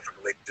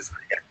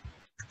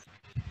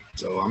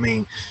 So I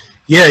mean,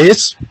 yeah,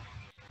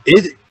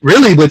 it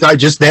really with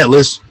just that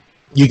list,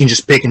 you can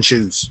just pick and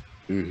choose.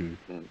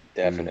 Mm-hmm.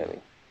 Definitely.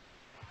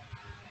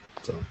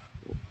 So,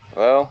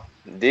 well,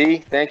 D,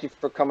 thank you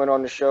for coming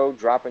on the show,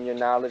 dropping your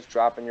knowledge,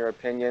 dropping your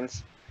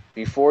opinions.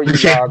 Before you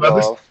log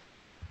off,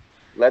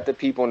 let the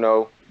people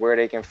know where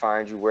they can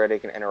find you, where they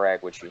can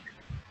interact with you.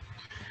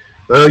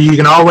 Well, you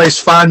can always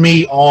find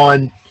me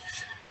on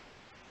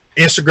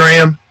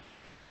Instagram,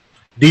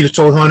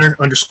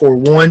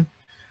 DTheToyHunter_1.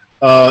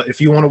 If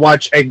you want to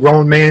watch a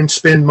grown man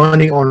spend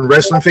money on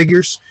wrestling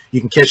figures, you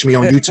can catch me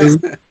on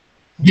YouTube.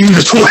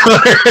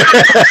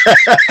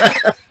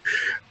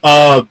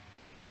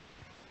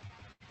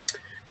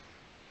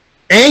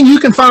 And you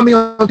can find me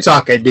on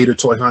TikTok at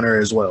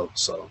DTheToyHunter as well.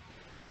 So,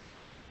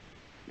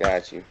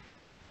 got you.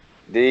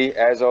 D,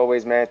 as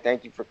always, man,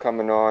 thank you for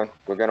coming on.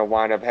 We're gonna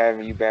wind up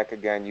having you back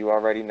again. You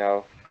already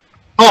know.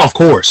 Oh, of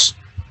course.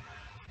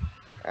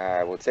 All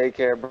right, well, take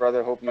care,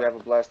 brother. Hope you have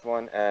a blessed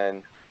one,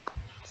 and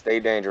stay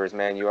dangerous,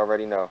 man. You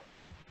already know.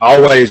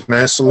 Always,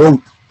 man.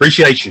 Salute.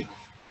 Appreciate you.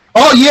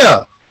 Oh,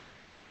 yeah.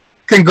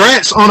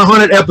 Congrats on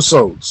 100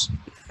 episodes.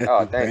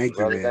 Oh, thank you,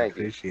 brother. Man. Thank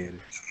you. Appreciate it.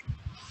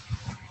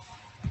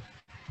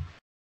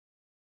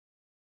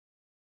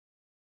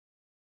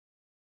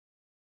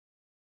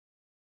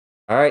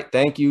 All right,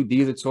 thank you,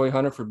 D the Toy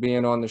Hunter, for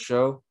being on the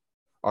show.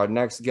 Our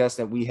next guest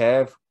that we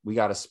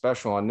got a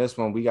special on this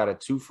one. We got a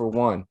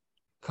 2-for-1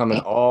 coming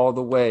all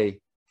the way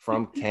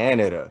from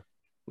Canada.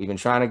 We've been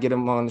trying to get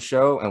him on the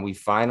show, and we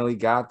finally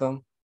got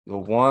them. The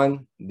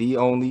one, the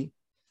only,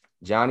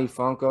 Johnny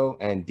Funko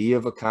and D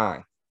of a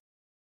Kind.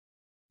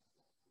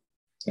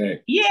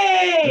 Hey.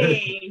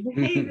 Yay!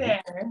 Hey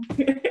there.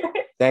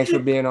 Thanks for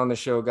being on the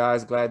show,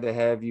 guys. Glad to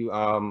have you.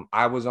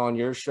 I was on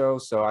your show,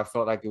 so I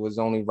felt like it was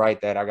only right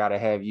that I got to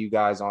have you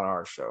guys on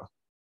our show.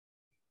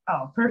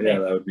 Oh,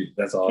 perfect. Yeah,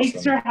 that's awesome.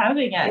 Thanks for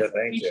having us. Yeah,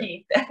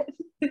 Appreciate that.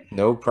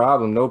 No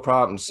problem. No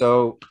problem.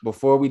 So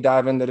before we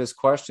dive into this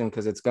question,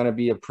 because it's going to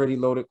be a pretty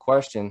loaded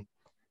question,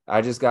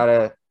 I just got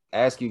to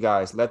ask you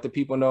guys, let the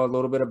people know a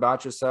little bit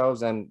about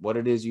yourselves and what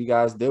it is you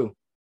guys do.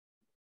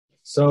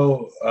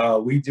 So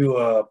we do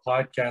a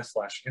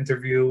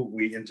podcast/interview.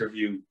 We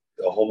interview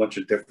a whole bunch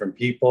of different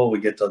people.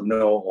 We get to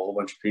know a whole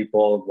bunch of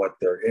people, what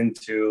they're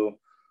into.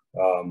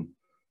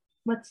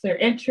 What's their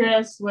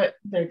interests, what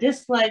their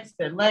dislikes,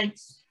 their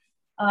likes,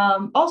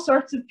 all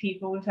sorts of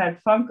people. We've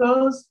had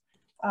Funkos.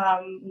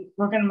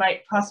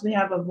 Might possibly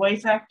have a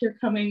voice actor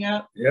coming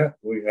up. Yeah,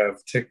 we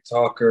have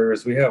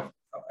TikTokers. We have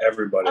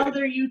everybody.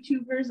 Other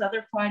YouTubers,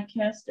 other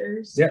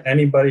podcasters. Yeah,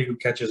 anybody who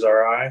catches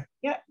our eye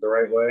the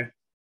right way,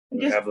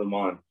 we have them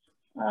on.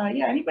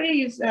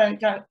 Anybody who's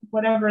got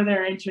whatever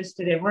they're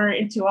interested in. We're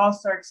into all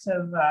sorts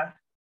of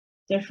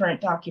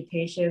different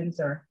occupations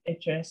or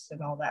interests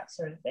and all that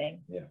sort of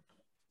thing. Yeah.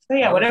 So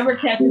yeah, whatever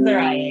catches their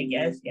eye, I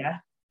guess. Yeah.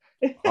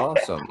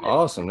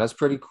 Awesome. That's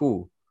pretty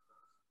cool.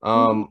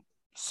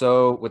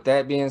 So with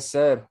that being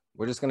said,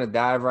 we're just gonna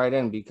dive right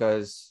in,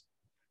 because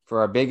for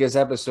our biggest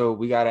episode,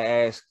 we got to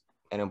ask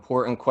an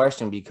important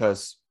question,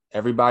 because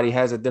everybody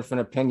has a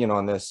different opinion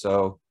on this.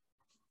 So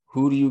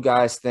who do you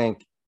guys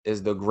think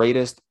is the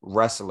greatest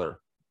wrestler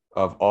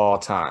of all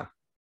time?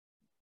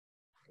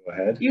 Go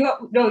ahead. You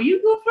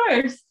go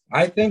first.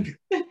 I think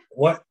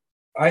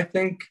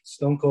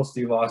Stone Cold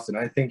Steve Austin,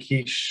 I think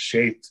he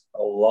shaped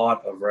a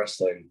lot of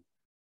wrestling.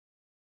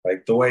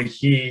 Like the way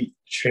he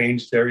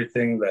changed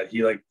everything, that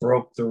he like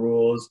broke the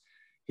rules.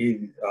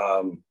 He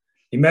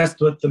messed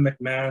with the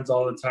McMahons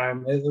all the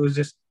time. It was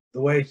just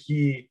the way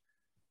he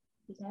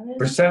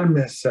presented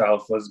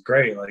himself was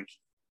great. Like,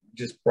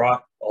 just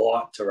brought a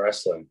lot to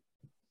wrestling.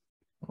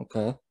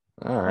 Okay.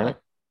 All right.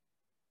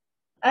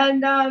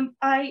 And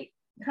I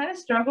kind of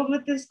struggled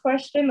with this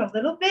question a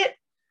little bit.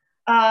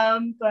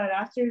 But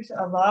after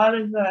a lot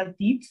of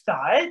deep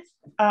thought,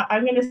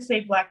 I'm going to say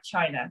Black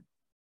China.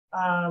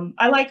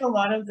 I like a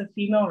lot of the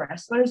female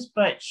wrestlers,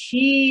 but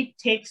she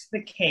takes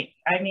the cake.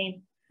 I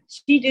mean,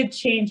 she did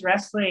change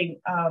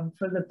wrestling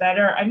for the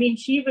better. I mean,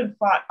 she even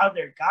fought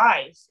other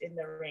guys in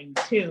the ring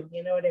too.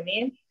 You know what I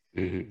mean?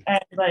 Mm-hmm.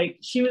 And like,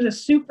 she was a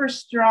super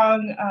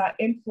strong,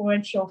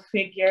 influential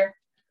figure.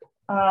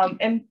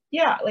 And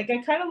yeah, like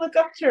I kind of look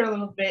up to her a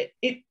little bit.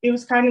 It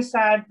was kind of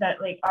sad that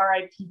like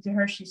RIP to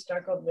her, she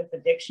struggled with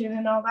addiction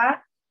and all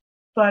that.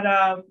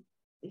 But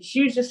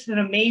she was just an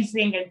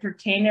amazing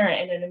entertainer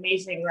and an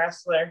amazing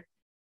wrestler.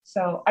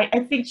 So I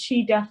think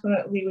she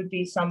definitely would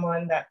be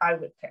someone that I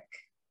would pick.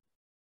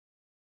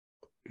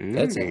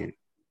 That's it.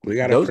 We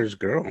got a first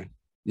girl.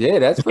 Yeah,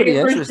 that's pretty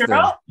interesting.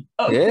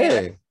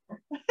 Okay.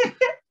 Yeah.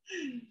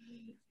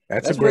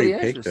 That's a great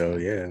pick, though.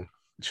 Yeah.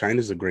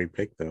 China's a great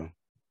pick, though.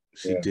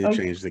 She did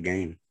change the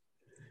game.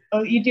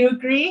 Oh, you do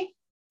agree?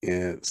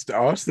 Yeah.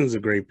 Austin's a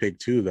great pick,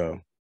 too, though.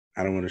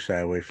 I don't want to shy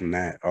away from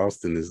that.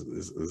 Austin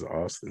is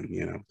Austin.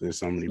 You know, there's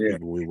so many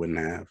people we wouldn't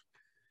have.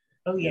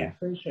 Oh yeah,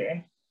 for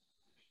sure.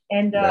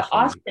 And Definitely.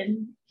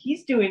 Austin,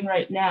 he's doing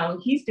right now.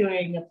 He's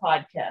doing a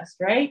podcast,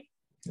 right?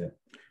 Yeah.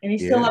 And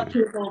he's still up to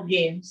his old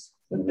games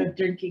with the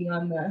drinking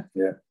on the.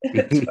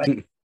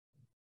 Yeah.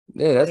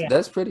 Yeah,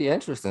 that's pretty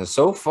interesting.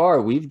 So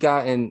far, we've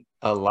gotten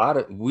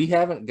we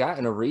haven't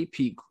gotten a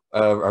repeat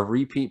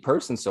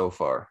person so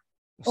far.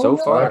 So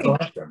far,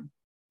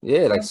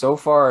 yeah, like so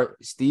far,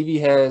 Stevie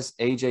has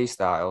AJ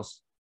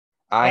Styles.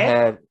 I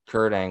had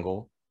Kurt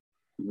Angle.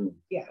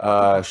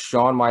 Yeah.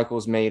 Shawn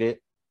Michaels made it.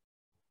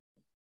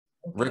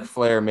 Okay. Ric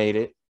Flair made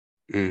it.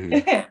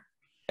 Mhm.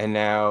 And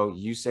now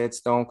you said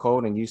Stone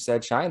Cold and you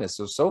said China.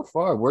 So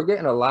far, we're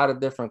getting a lot of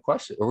different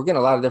questions. We're getting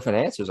a lot of different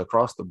answers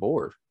across the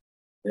board.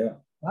 Yeah.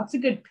 Lots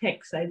of good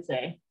picks, I'd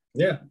say.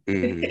 Yeah.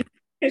 Mhm.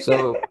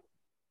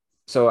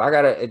 So I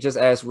gotta just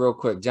ask real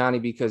quick, Johnny,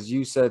 because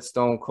you said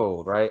Stone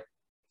Cold, right?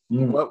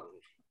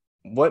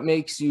 What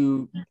makes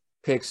you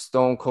pick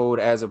Stone Cold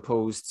as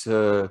opposed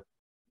to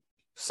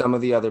some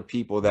of the other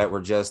people that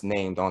were just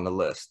named on the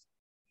list?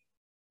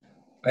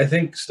 I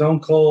think Stone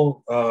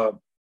Cold,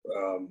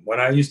 when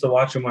I used to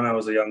watch him when I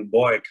was a young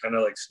boy, it kind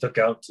of like stuck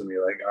out to me.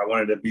 Like I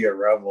wanted to be a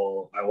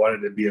rebel. I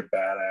wanted to be a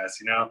badass,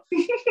 you know?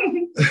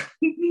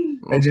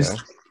 And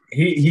just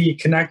he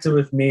connected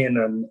with me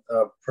in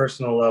a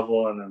personal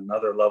level and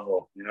another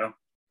level, you know?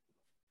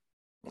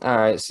 All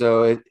right.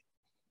 So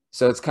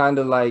it's kind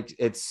of like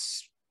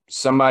it's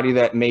somebody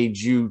that made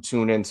you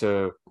tune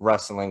into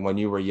wrestling when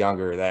you were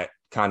younger that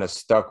kind of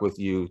stuck with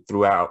you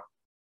throughout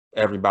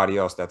everybody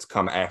else that's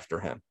come after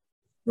him.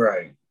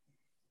 Right.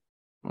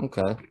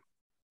 Okay.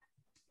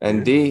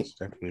 And Yeah,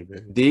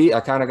 D, I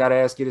kind of got to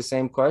ask you the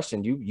same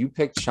question. You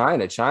picked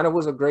China. China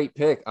was a great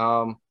pick.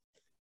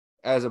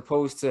 As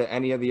opposed to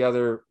any of the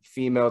other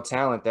female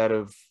talent that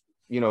have,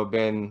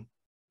 been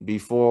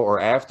before or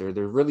after,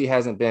 there really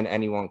hasn't been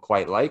anyone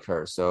quite like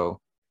her. So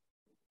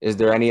is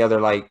there any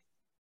other like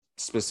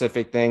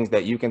specific things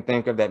that you can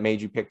think of that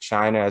made you pick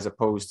China as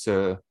opposed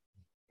to,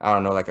 I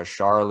don't know, like a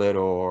Charlotte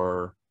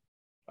or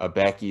a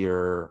Becky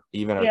or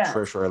even a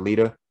Trish or a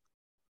Lita?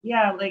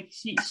 Yeah, like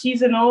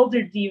she's an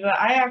older diva.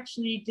 I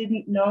actually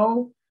didn't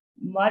know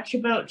much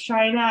about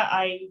China.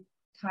 I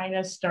kind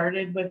of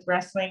started with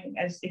wrestling,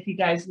 as if you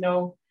guys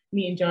know,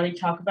 me and Johnny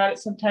talk about it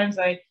sometimes.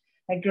 I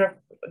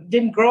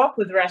didn't grow up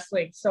with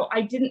wrestling, so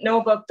I didn't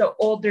know about the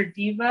older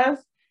divas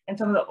and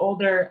some of the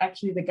older,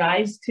 actually the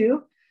guys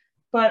too.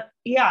 But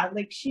yeah,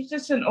 like she's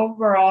just an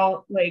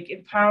overall like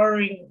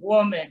empowering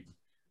woman,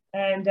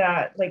 and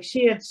like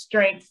she had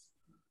strength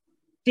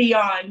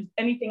beyond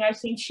anything I've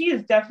seen. She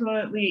is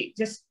definitely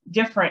just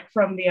different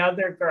from the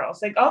other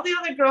girls. Like all the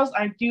other girls,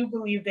 I do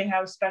believe they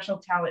have special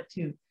talent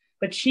too.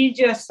 But she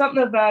just,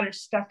 something about her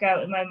stuck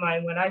out in my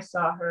mind when I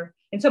saw her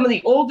in some of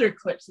the older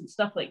clips and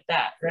stuff like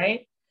that,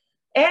 right?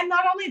 And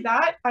not only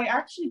that, I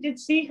actually did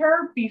see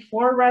her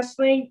before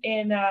wrestling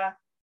in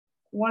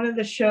one of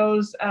the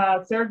shows,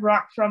 Third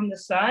Rock from the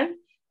Sun.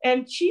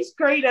 And she's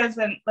great as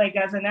an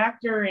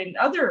actor in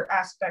other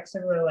aspects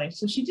of her life.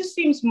 So she just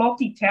seems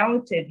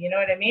multi-talented, you know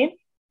what I mean?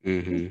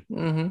 Mm-hmm.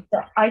 Mm-hmm.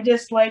 So I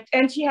just liked,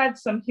 and she had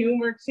some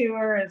humor to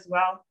her as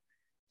well.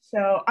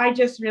 So I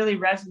just really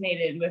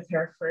resonated with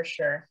her for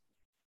sure.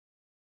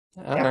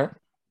 All right.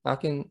 I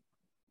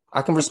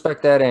can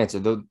respect that answer.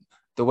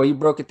 The way you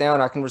broke it down,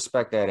 I can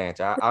respect that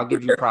answer. I'll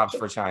give you props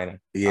for China.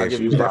 Yeah,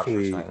 she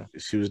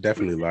was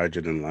definitely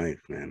larger than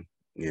life, man.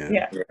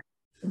 Yeah.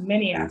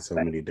 Many in aspects. so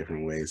many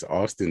different ways.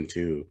 Austin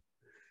too.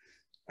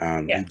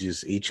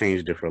 He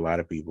changed it for a lot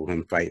of people.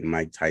 Him fighting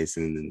Mike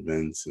Tyson and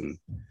Vince and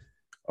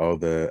all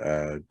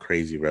the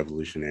crazy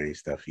revolutionary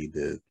stuff he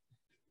did.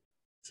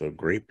 So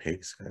great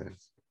picks,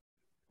 guys.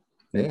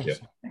 Thank you.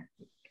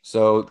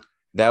 So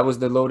that was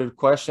the loaded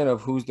question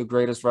of who's the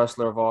greatest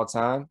wrestler of all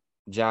time.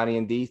 Johnny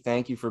and D,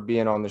 thank you for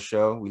being on the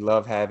show. We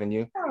love having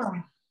you. Oh,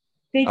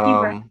 thank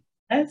you.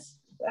 That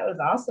was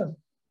awesome.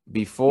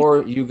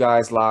 Before you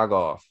guys log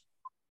off,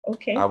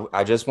 okay,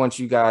 I just want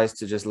you guys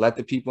to just let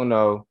the people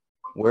know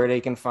where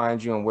they can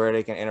find you and where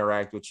they can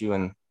interact with you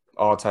and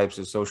all types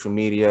of social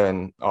media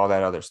and all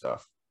that other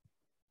stuff.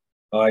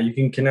 You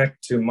can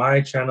connect to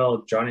my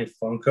channel, Johnny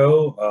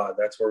Funko.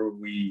 That's where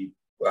we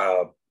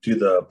do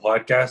the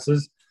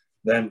podcasts.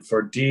 Then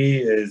for D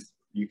is,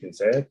 you can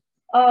say it.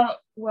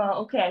 Well,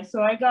 okay.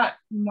 So I got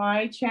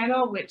my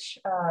channel, which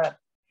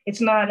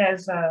it's not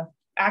as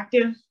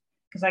active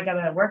because I got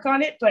to work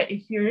on it. But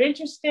if you're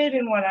interested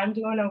in what I'm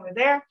doing over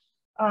there,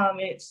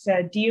 it's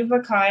D of a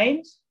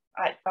Kind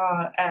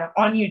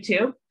on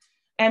YouTube.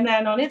 And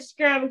then on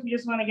Instagram, if you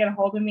just want to get a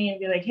hold of me and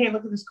be like, hey,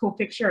 look at this cool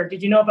picture. Or,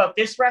 did you know about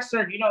this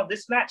wrestler? Do you know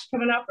this match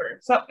coming up or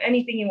something,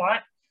 anything you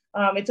want?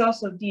 It's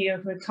also D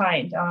of a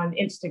Kind on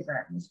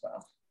Instagram as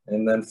well.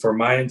 And then for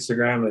my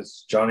Instagram,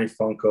 it's Johnny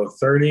Funko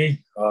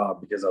 30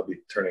 because I'll be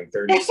turning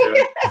 30 soon.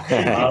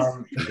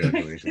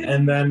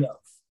 And then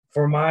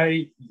for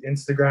my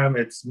Instagram,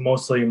 it's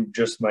mostly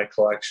just my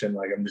collection.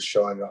 Like I'm just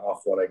showing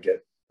off what I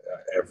get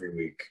every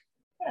week.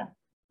 Yeah.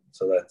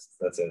 So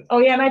that's it. Oh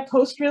yeah, and I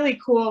post really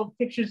cool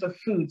pictures of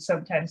food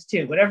sometimes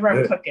too, whatever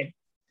I'm cooking.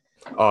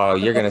 Oh,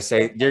 you're gonna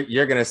say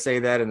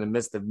that in the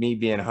midst of me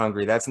being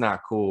hungry. That's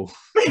not cool.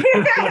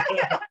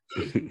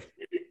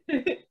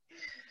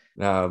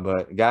 No,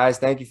 but guys,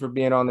 thank you for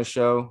being on the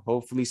show.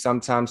 Hopefully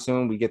sometime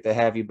soon we get to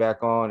have you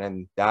back on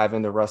and dive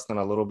into wrestling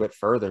a little bit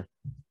further.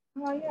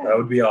 Oh yeah, That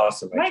would be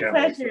awesome. My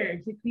pleasure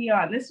to be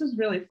on. This was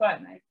really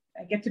fun.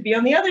 I get to be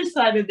on the other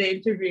side of the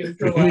interview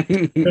for once.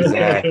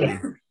 Exactly.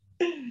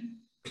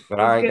 But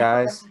all right,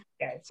 guys,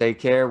 take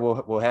care.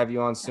 We'll have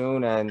you on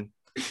soon and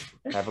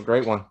have a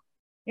great one.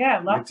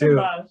 Yeah, lots of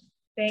love.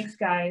 Thanks,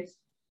 guys.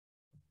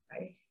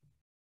 Bye.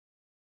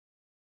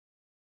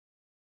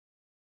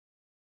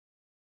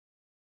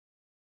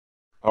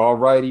 All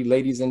righty,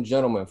 ladies and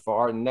gentlemen, for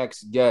our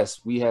next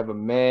guest, we have a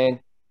man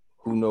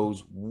who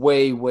knows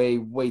way, way,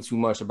 way too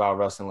much about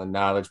wrestling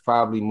knowledge,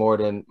 probably more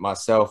than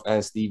myself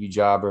and Stevie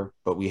Jobber,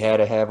 but we had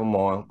to have him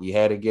on. We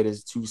had to get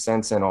his 2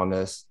 cents in on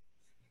this.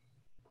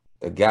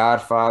 The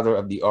godfather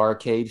of the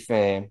arcade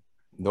fan,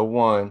 the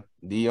one,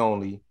 the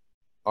only,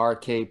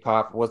 Arcade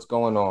Pop. What's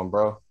going on,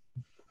 bro?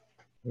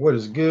 What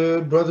is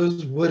good,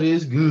 brothers? What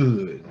is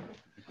good?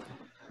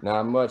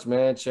 Not much,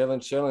 man. Chilling.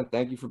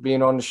 Thank you for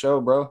being on the show,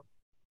 bro.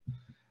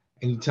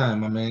 Anytime,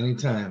 my man,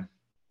 anytime.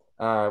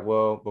 All right,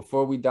 well,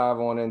 before we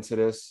dive on into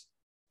this,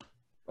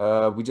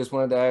 we just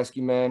wanted to ask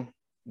you, man,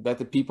 let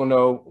the people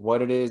know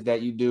what it is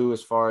that you do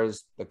as far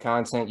as the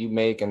content you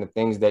make and the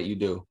things that you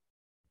do.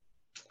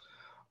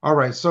 All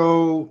right,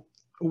 so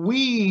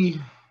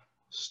we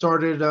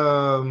started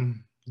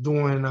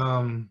doing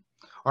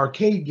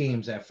arcade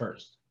games at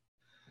first.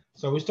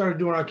 So we started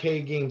doing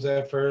arcade games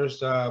at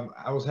first.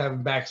 I was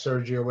having back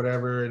surgery or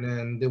whatever, and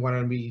then they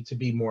wanted me to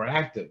be more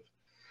active.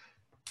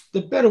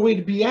 The better way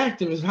to be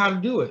active is how to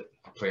do it.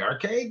 Play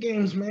arcade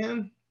games,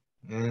 man.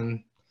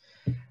 And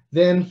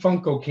then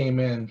Funko came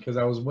in because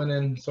I was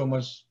winning so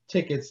much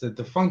tickets that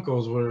the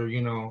Funkos were,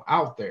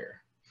 out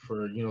there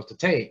for, to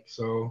take.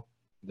 So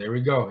there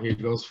we go. Here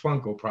goes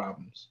Funko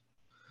problems.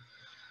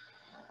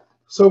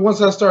 So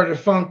once I started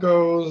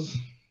Funkos,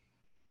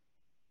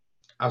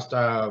 I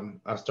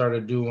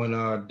started doing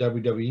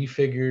WWE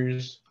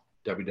figures,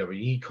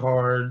 WWE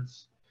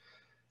cards,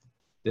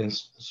 then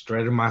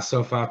stretching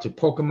myself out to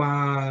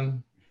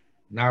Pokemon.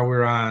 Now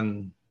we're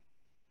on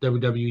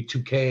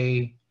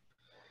WWE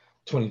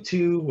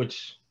 2K22,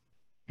 which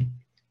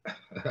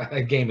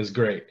that game is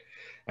great.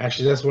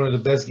 Actually, that's one of the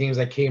best games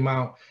that came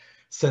out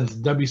since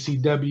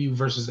WCW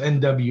versus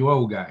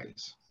NWO,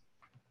 guys.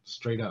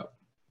 Straight up.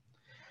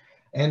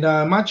 And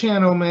my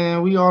channel,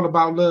 man, we all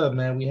about love,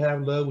 man. We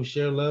have love, we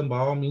share love, by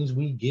all means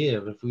we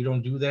give. If we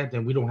don't do that,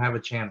 then we don't have a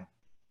channel.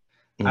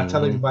 I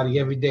tell everybody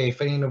every day,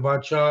 if it ain't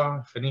about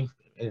y'all, if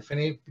it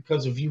ain't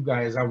because of you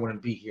guys, I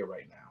wouldn't be here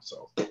right now.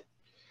 So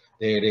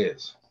there it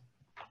is.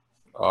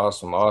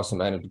 Awesome.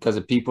 And because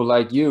of people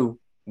like you,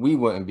 we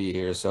wouldn't be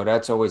here. So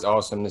that's always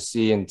awesome to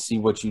see and see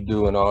what you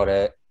do and all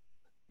that.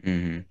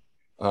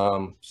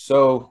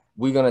 So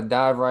we're going to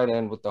dive right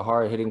in with the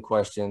hard-hitting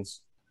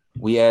questions.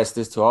 We asked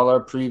this to all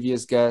our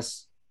previous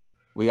guests.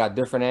 We got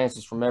different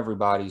answers from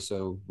everybody.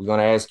 So we're going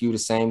to ask you the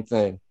same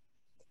thing.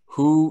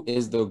 Who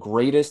is the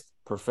greatest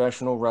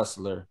professional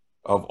wrestler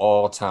of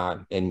all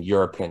time, in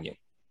your opinion?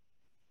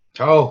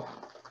 Oh,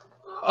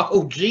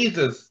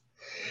 Jesus.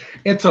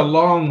 It's a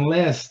long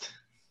list.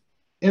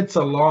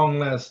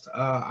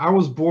 I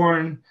was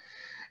born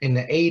in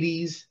the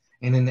 80s,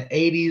 and in the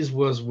 80s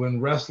was when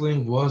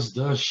wrestling was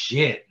the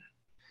shit.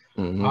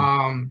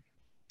 I'm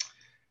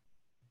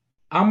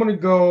going to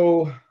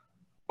go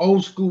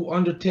old school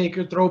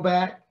Undertaker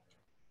throwback.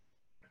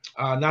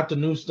 Not the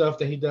new stuff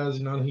that he does,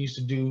 he used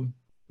to do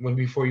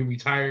before he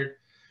retired.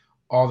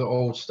 All the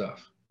old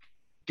stuff.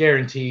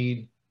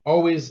 Guaranteed.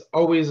 Always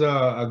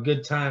a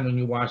good time when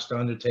you watch The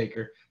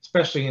Undertaker,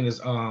 especially in his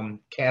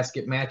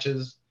casket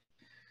matches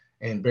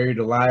and buried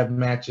alive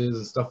matches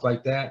and stuff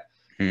like that.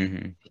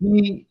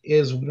 He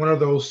is one of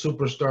those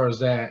superstars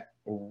that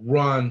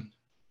run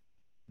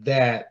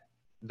that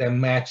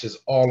matches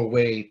all the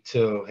way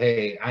to,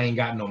 hey, I ain't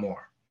got no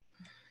more.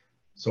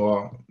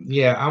 So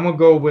yeah, I'm gonna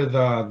go with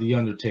The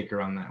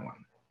Undertaker on that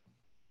one.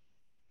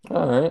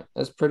 All right,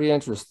 that's pretty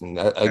interesting.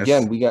 I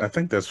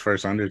think that's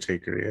first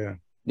Undertaker.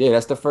 Yeah,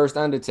 that's the first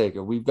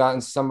Undertaker. We've gotten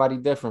somebody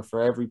different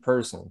for every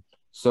person.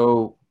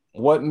 So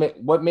what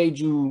made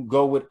you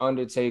go with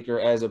Undertaker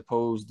as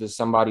opposed to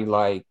somebody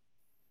like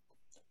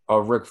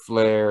a Ric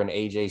Flair and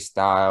AJ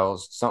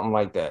Styles, something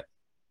like that?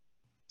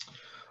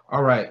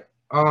 All right.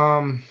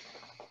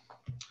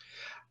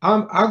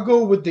 I'll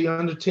go with The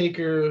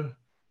Undertaker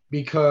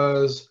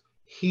because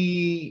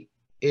he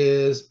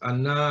is a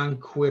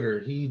non-quitter.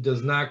 He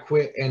does not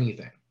quit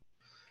anything.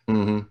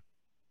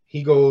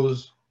 He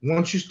goes,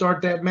 once you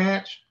start that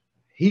match,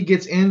 he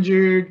gets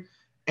injured,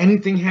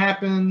 anything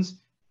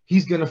happens,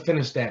 he's going to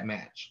finish that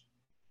match.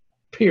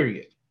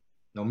 Period.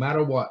 No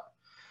matter what.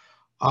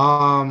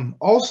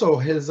 Also,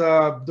 his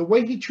the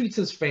way he treats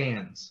his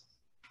fans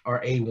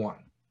are A1.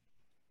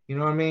 You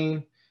know what I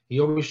mean?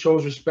 He always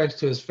shows respect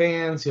to his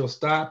fans. He'll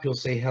stop. He'll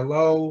say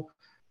hello.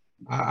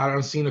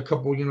 I've seen a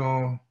couple,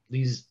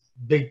 these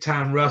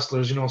big-time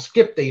wrestlers,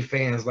 skip their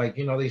fans like,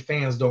 their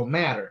fans don't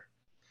matter.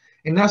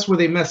 And that's where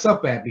they mess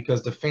up at,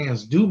 because the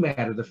fans do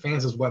matter. The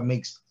fans is what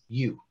makes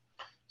you.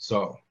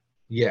 So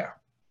yeah,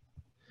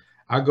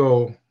 I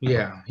go,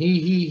 yeah.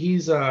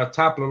 He's top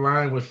of the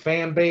line with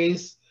fan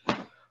base.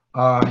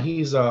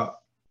 He's the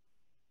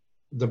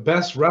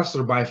best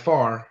wrestler by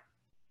far.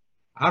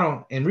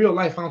 In real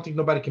life, I don't think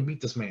nobody can beat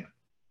this man.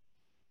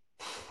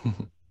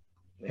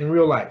 In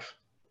real life.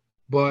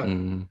 But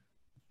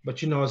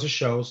but you know, it's a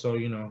show, so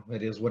you know,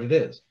 it is what it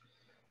is.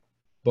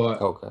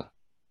 But okay.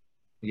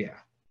 Yeah.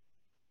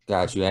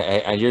 Got you.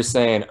 And you're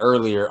saying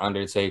earlier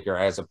Undertaker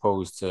as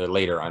opposed to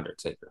later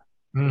Undertaker.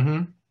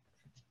 Mm-hmm.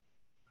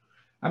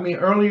 I mean,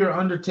 earlier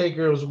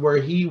Undertaker was where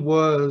he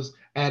was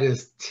at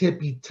his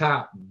tippy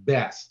top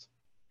best.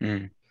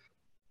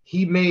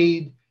 He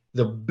made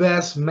the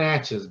best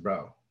matches,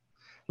 bro.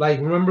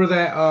 Like, remember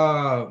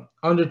that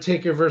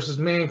Undertaker versus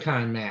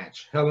Mankind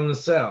match, Hell in a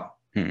Cell?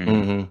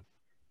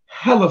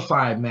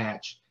 Hellified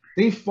match.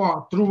 They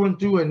fought through and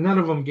through, and none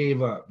of them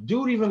gave up.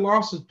 Dude even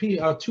lost his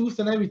tooth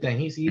and everything.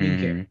 He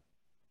didn't care.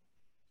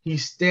 He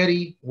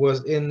steady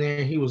was in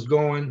there. He was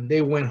going.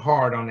 They went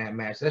hard on that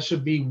match. That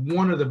should be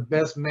one of the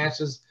best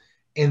matches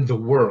in the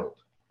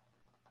world.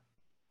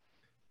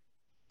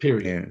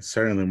 Period. Yeah,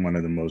 certainly one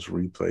of the most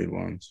replayed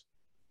ones.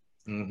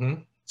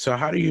 So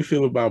how do you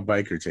feel about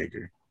Biker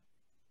Taker?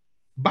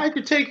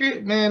 Biker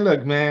Taker, man,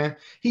 look, man,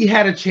 he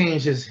had to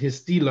change his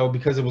stilo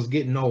because it was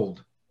getting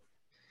old.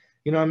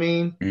 You know what I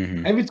mean?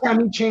 Every time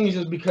he changed it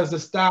was because the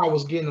style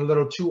was getting a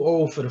little too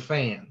old for the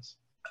fans.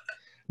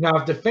 Now,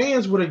 if the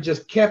fans would have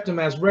just kept him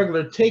as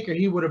regular Taker,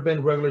 he would have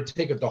been regular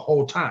Taker the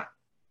whole time.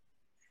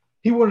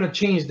 He wouldn't have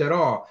changed at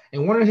all.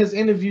 In one of his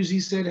interviews, he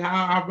said,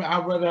 "How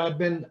I'd rather have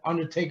been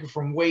Undertaker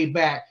from way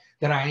back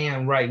than I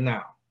am right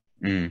now."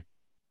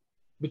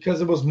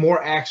 Because it was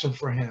more action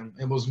for him.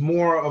 It was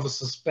more of a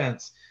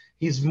suspense.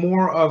 He's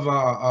more of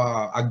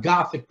a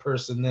gothic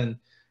person than,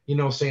 you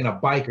know, saying a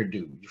biker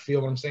dude. You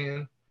feel what I'm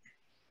saying?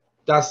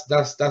 That's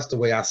the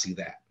way I see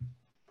that.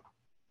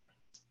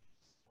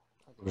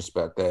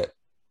 Respect that.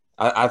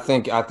 I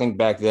think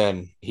back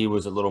then he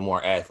was a little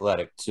more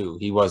athletic too.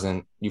 He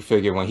wasn't, you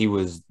figure when he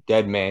was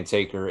Dead Man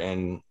Taker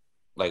in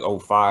like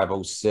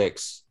 05,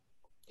 06,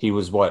 he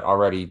was what,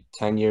 already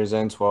 10 years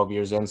in, 12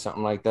 years in,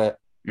 something like that.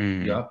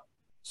 Yep.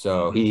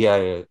 So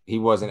he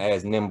wasn't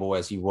as nimble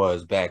as he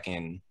was back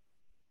in,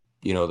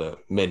 you know, the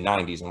mid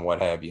 90s and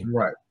what have you.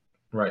 Right.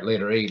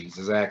 Later 80s.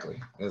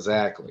 Exactly.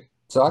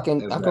 So I can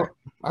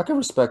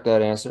respect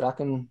that answer.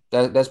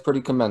 That's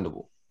pretty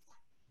commendable.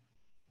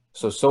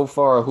 So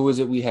far, who is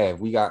it we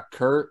have? We got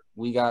Kurt,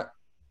 we got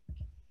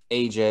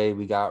AJ,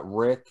 we got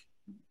Rick,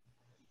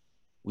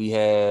 we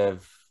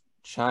have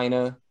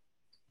China.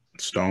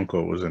 Stone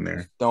Cold was in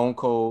there. Stone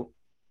Cold.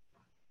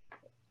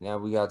 Now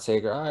we got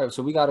Taker. All right,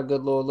 so we got a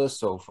good little list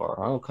so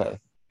far. Okay.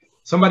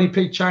 Somebody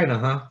picked China,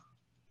 huh?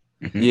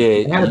 Yeah.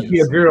 It had to be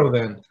a girl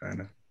then.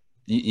 China.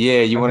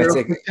 Yeah, you want to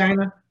take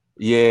China?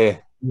 Yeah.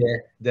 Yeah,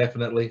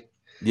 definitely.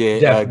 Yeah,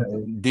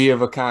 definitely. D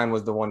of a Kind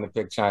was the one to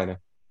pick China.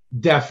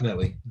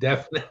 Definitely.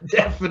 That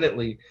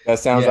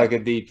sounds like a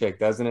D pick,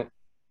 doesn't it?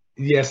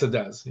 Yes, it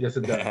does.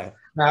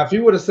 Now, if he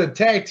would have said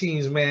tag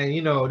teams, man,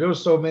 you know, there were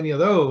so many of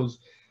those.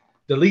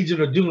 The Legion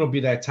of Doom will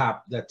be that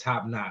top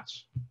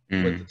notch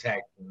with the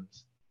tag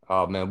teams.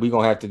 Oh man, we're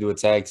gonna have to do a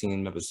tag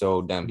team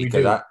episode then,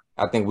 because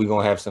I think we're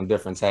gonna have some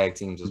different tag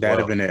teams as well. That'd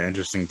have been an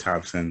interesting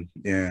top 10.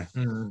 Yeah.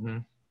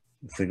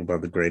 Think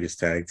about the greatest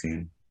tag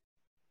team.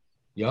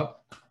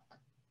 Yep.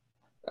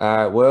 All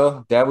right.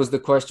 Well, that was the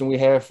question we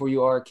had for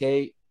you,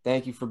 Arcade.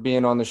 Thank you for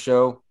being on the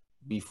show.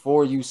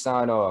 Before you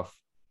sign off,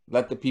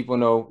 let the people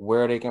know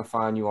where they can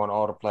find you on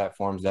all the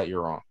platforms that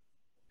you're on.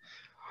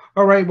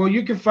 All right. Well,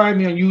 you can find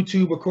me on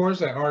YouTube, of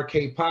course, at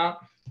Arcade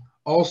Pop.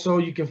 Also,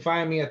 you can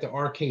find me at the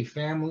Arcade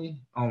Family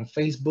on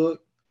Facebook.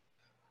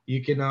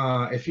 You can,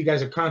 if you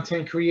guys are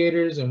content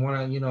creators and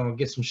want to, you know,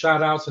 get some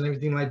shout outs and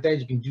everything like that,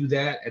 you can do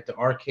that at the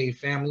Arcade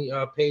Family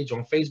page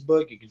on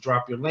Facebook. You can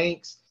drop your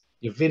links,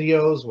 your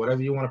videos,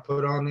 whatever you want to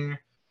put on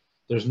there.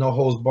 There's no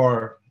holds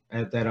bar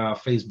at that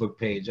Facebook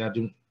page. I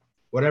do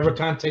whatever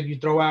content you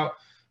throw out.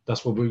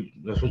 That's what you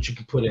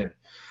can put in.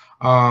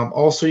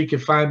 Also, you can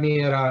find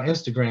me at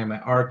Instagram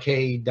at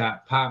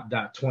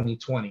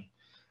arcade.pop.2020.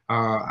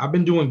 I've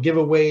been doing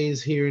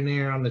giveaways here and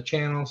there on the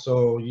channel,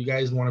 so you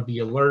guys want to be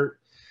alert.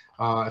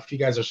 If you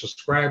guys are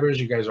subscribers,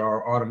 you guys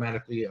are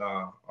automatically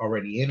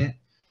already in it.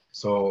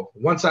 So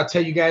once I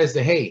tell you guys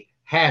that, hey,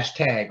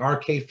 hashtag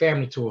Arcade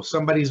Family Tool,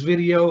 somebody's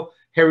video,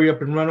 hurry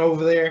up and run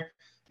over there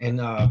and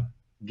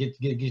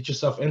get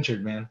yourself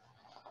entered, man.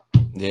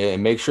 Yeah,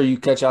 and make sure you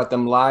catch out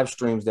them live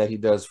streams that he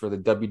does for the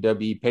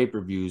WWE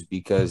pay-per-views,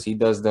 because he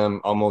does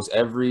them almost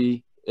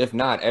every, if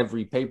not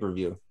every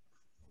pay-per-view.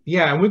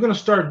 Yeah, and we're gonna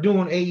start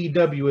doing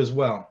AEW as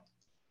well.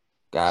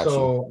 Gotcha.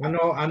 So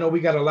I know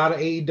we got a lot of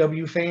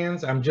AEW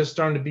fans. I'm just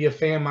starting to be a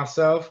fan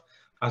myself.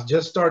 I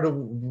just started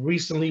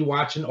recently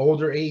watching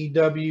older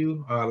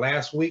AEW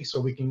last week, so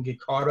we can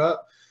get caught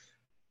up.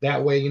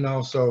 That way, you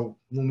know, so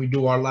when we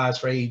do our lives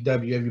for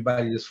AEW,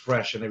 everybody is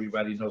fresh and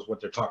everybody knows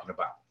what they're talking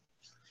about.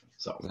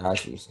 So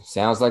gotcha.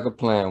 Sounds like a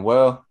plan.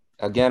 Well,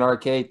 Again,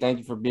 Arcade, thank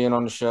you for being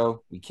on the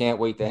show. We can't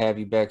wait to have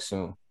you back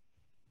soon.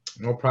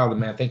 No problem,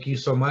 man. Thank you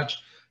so much,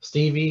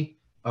 Stevie.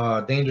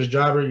 Dangerous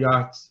Driver,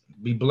 y'all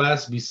be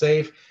blessed, be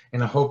safe,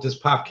 and I hope this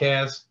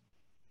podcast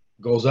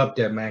goes up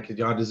there, man, because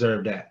y'all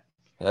deserve that.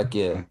 Heck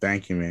yeah. Well,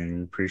 thank you, man.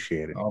 We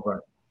appreciate it. All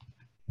right.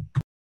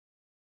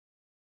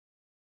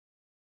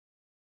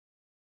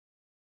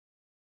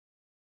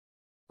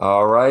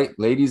 All right,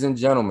 ladies and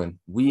gentlemen,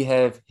 we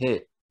have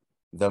hit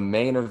the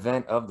main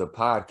event of the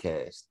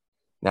podcast.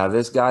 Now,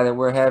 this guy that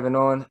we're having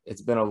on,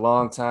 it's been a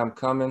long time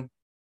coming.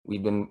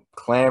 We've been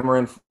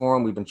clamoring for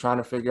him. We've been trying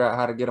to figure out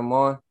how to get him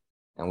on,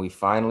 and we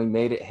finally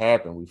made it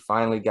happen. We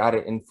finally got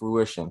it in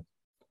fruition.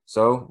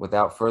 So,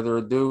 without further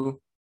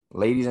ado,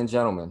 ladies and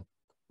gentlemen,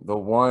 the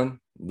one,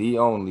 the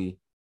only,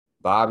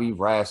 Bobby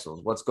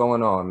Rassells. What's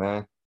going on,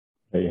 man?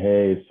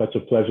 Hey, it's such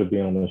a pleasure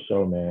being on the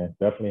show, man.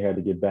 Definitely had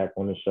to get back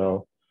on the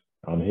show.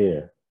 I'm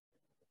here.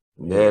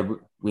 Yeah,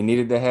 we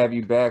needed to have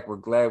you back. We're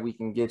glad we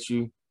can get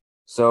you.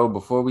 So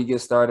before we get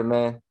started,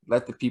 man,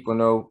 let the people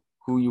know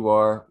who you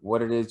are,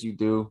 what it is you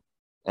do,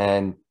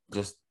 and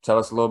just tell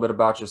us a little bit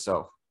about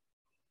yourself.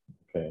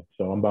 Okay,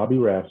 so I'm Bobby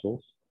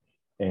Rassells,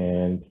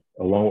 and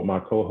along with my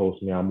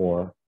co-host, Mia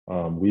Moore,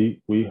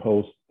 we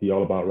host the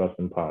All About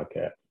Wrestling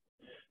podcast.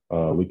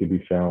 We can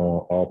be found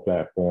on all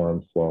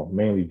platforms, well,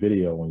 mainly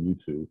video on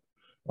YouTube,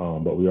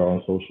 but we are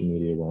on social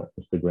media. We're on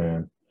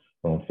Instagram,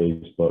 we're on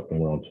Facebook, and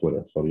we're on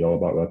Twitter. So the All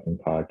About Wrestling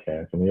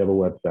podcast, and we have a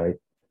website,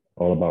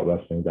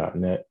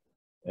 allaboutwrestling.net.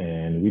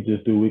 And we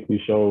just do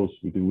weekly shows.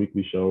 We do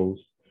weekly shows,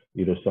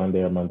 either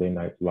Sunday or Monday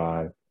nights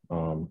live.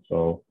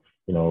 So,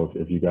 you know,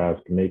 if you guys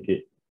can make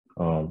it,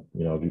 you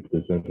know, if you put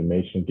this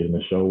information, get in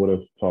the show with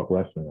us, talk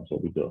wrestling. That's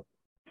what we do.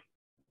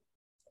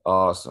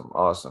 Awesome.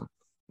 Awesome.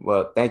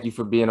 Well, thank you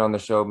for being on the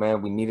show,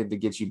 man. We needed to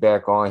get you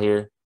back on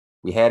here.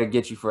 We had to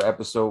get you for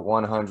episode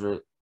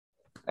 100.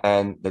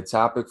 And the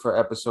topic for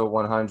episode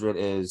 100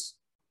 is,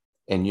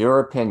 in your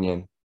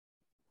opinion,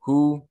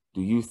 who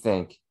do you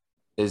think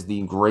is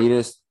the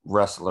greatest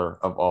wrestler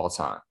of all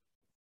time?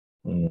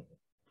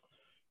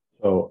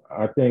 So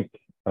I think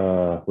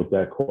with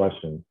that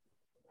question,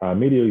 I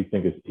immediately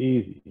think it's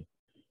easy.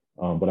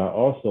 But I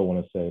also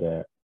want to say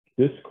that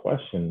this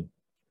question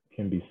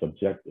can be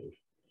subjective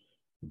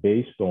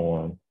based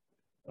on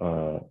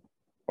our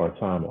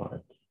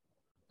timelines.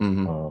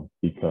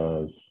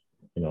 Because,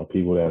 you know,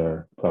 people that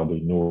are probably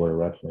newer to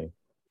wrestling,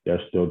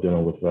 they're still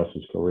dealing with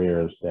wrestlers'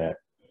 careers that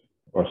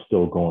are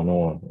still going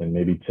on. And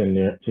maybe 10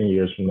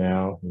 years from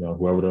now, you know,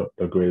 whoever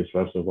the greatest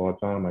wrestler of all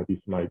time might be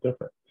somebody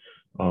different.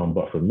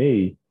 But for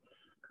me,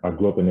 I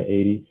grew up in the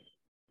 80s.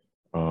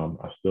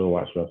 I still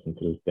watch wrestling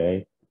to this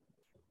day.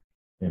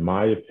 In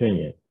my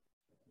opinion,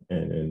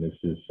 and this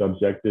is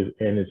subjective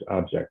and it's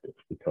objective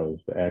because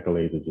the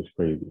accolades are just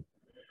crazy,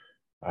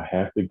 I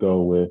have to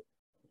go with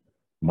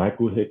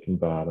Michael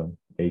Hickenbottom,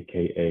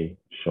 a.k.a.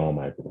 Shawn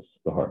Michaels,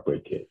 the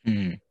Heartbreak Kid.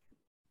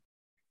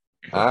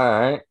 All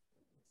right.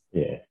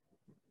 Yeah.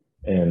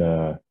 And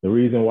the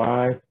reason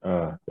why,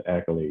 the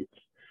accolades,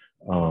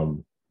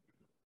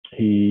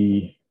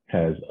 he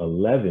has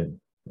 11,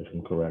 if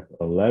I'm correct,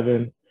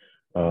 11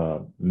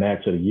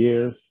 match of the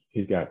years.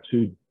 He's got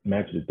 2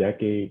 match of the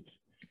decades,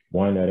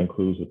 one that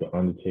includes with The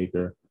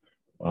Undertaker.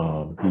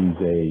 He's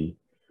a,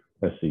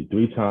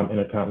 3-time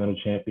Intercontinental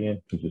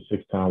Champion. He's a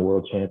 6-time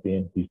World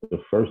Champion. He's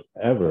the first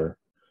ever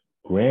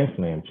Grand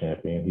Slam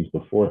champion. He's the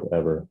 4th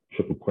ever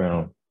Triple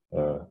Crown,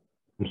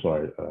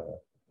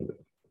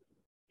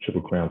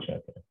 Triple Crown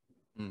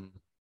champion.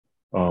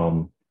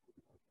 And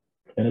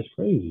it's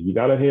crazy. You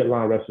got to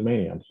headline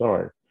WrestleMania. I'm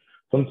sorry.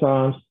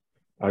 Sometimes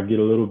I get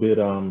a little bit,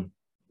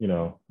 you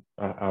know,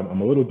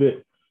 I'm a little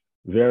bit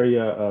very,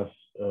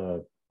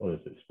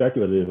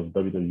 speculative of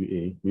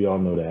WWE. We all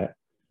know that.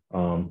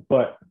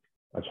 But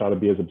I try to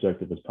be as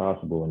objective as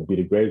possible and be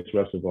the greatest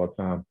wrestler of all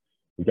time.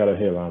 We got to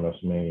headline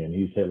WrestleMania, and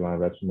he's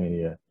headlined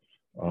WrestleMania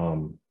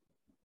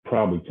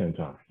probably 10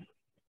 times.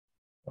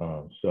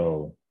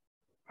 So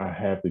I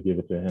have to give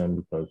it to him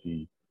because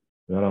he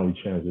not only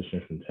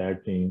transitioned from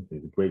tag teams,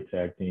 he's a great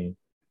tag team,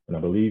 and I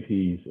believe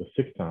he's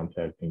a 6-time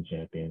tag team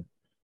champion.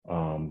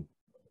 I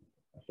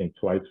think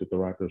twice with the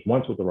Rockers,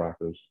 once with the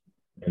Rockers,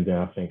 and then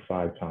I think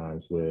 5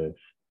 times with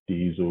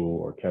Diesel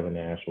or Kevin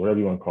Nash, or whatever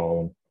you want to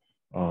call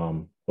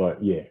him.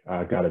 But yeah,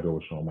 I got to go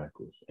with Shawn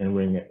Michaels.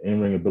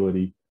 In-ring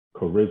ability,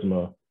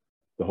 charisma,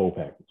 the whole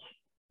package.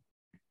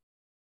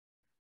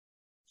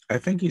 I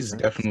think he's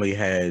definitely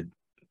had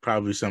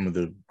probably some of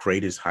the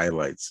greatest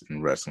highlights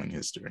in wrestling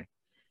history.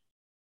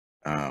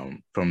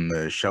 From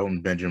the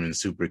Shelton Benjamin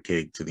super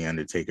kick to the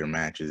Undertaker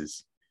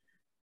matches,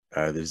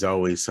 there's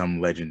always some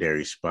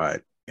legendary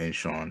spot in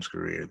Shawn's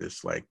career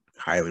that's like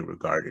highly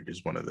regarded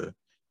as one of the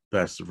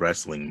best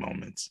wrestling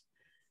moments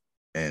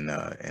in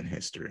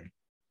history.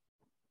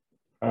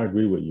 I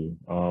agree with you.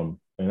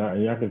 And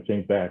I can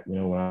think back, you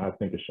know, when I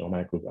think of Shawn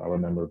Michaels, I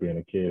remember being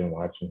a kid and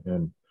watching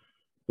him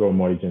throw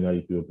Marty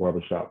Jannetty through a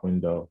barbershop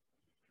window.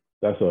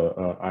 That's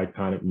a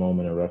iconic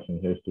moment in wrestling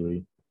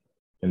history.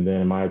 And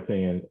then, in my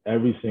opinion,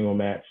 every single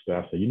match that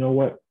I say, you know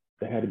what,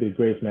 that had to be the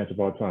greatest match of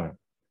all time.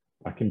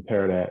 I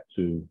compare that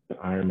to the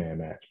Iron Man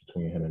match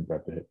between him and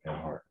Bret the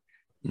Hitman Hart.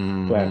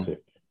 Mm-hmm. Classic,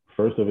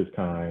 first of its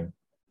kind,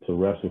 to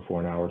wrestle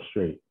for an hour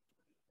straight.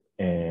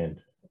 And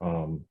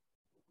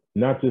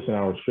not just an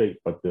hour straight,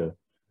 but the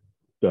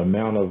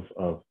amount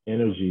of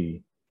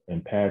energy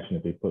and passion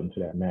that they put into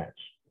that match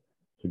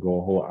to go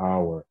a whole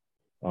hour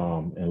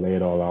and lay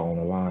it all out on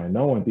the line.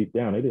 No one deep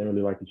down, they didn't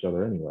really like each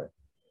other anyway.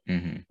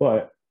 Mm-hmm.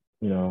 But,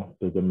 you know,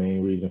 the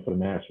main reason for the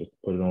match was to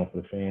put it on for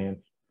the fans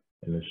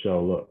and to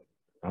show, look,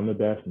 I'm the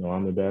best. No,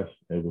 I'm the best.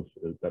 It was,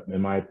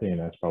 in my opinion,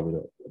 that's probably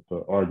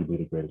arguably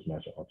the greatest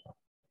match of all time.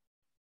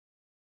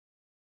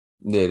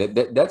 Yeah,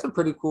 that's a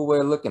pretty cool way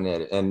of looking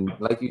at it. And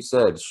like you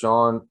said,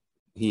 Shawn,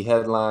 he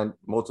headlined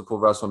multiple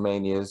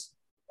WrestleManias,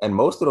 and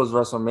most of those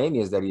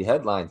WrestleManias that he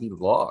headlined, he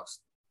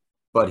lost.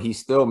 But he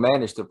still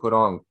managed to put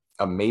on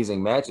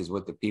amazing matches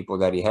with the people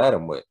that he had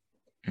him with.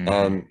 Mm-hmm.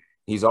 And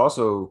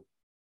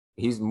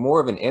he's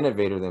more of an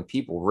innovator than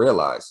people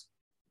realize.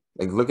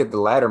 Like, look at the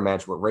ladder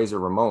match with Razor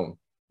Ramon.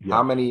 Yeah.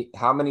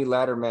 How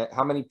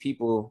many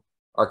people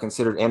are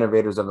considered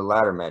innovators of the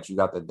ladder match? You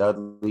got the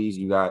Dudleys,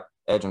 you got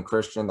Edge and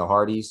Christian, the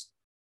Hardys.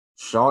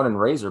 Shawn and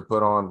Razor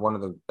put on one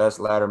of the best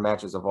ladder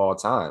matches of all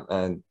time.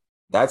 And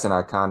that's an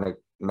iconic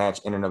match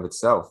in and of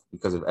itself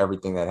because of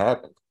everything that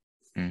happened.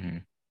 Mm-hmm.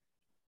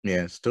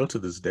 Yeah, still to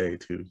this day,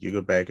 too. You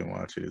go back and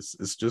watch it.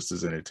 It's just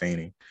as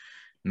entertaining.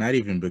 Not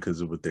even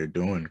because of what they're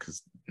doing,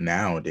 because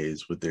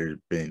nowadays what they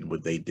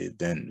did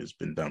then has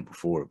been done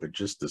before, but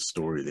just the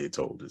story they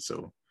told is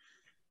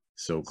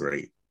so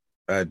great.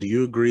 Do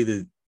you agree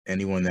that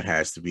anyone that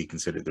has to be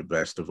considered the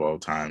best of all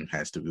time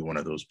has to be one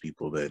of those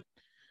people that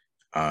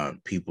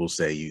people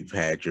say you've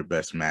had your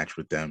best match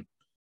with them?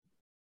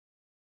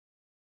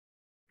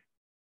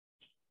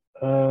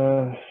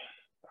 I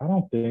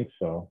don't think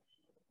so.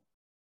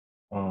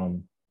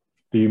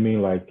 Do you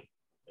mean like,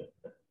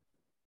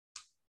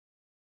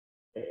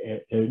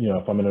 you know,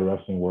 if I'm in the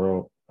wrestling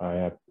world, I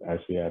have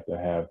to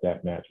have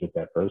that match with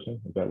that person?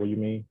 Is that what you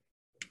mean?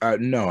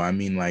 No, I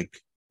mean like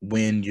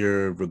when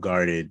you're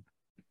regarded,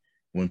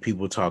 when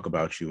people talk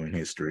about you in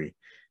history,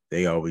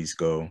 they always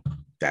go,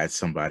 that's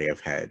somebody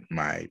I've had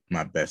my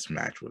best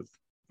match with.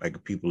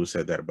 Like people who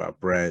said that about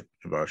Bret,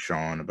 about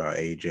Shawn, about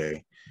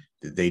AJ,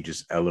 that they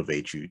just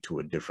elevate you to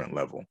a different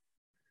level.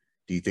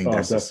 Do you think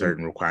that's definitely a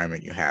certain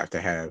requirement you have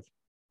to have?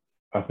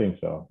 I think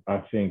so. I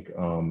think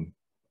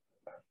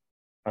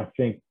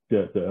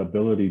the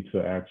ability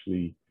to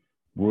actually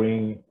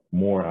bring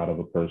more out of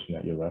a person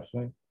that you're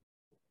wrestling.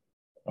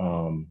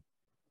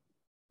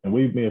 And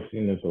we may have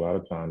seen this a lot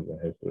of times in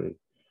history.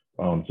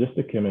 Just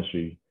the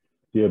chemistry,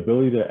 the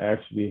ability to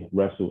actually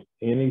wrestle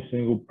any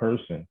single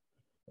person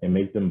and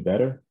make them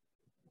better,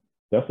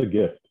 that's a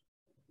gift.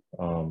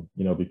 You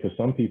know, because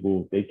some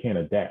people, they can't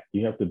adapt.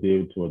 You have to be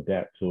able to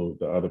adapt to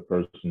the other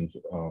person's,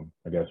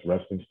 I guess,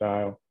 wrestling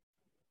style.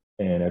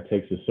 And that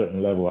takes a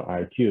certain level of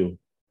IQ.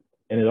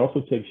 And it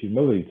also takes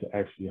humility to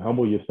actually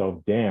humble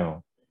yourself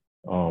down,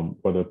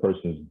 whether a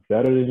person is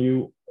better than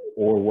you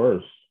or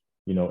worse,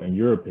 you know, in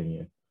your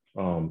opinion.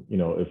 You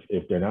know,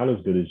 if they're not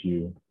as good as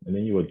you, and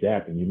then you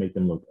adapt and you make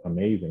them look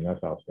amazing,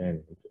 that's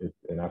outstanding.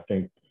 And I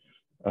think,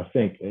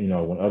 you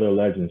know, when other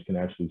legends can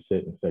actually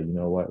sit and say, you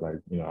know what, like,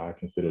 you know, I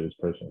consider this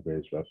person the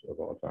greatest wrestler of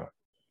all time,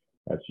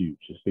 that's huge.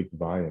 It speaks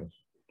volumes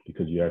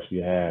because you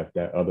actually have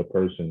that other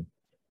person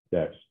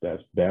that's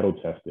battle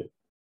tested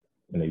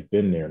and they've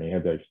been there and they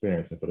have that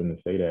experience. And for them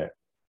to say that,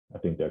 I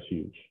think that's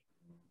huge.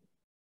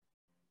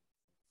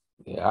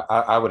 Yeah,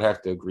 I would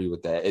have to agree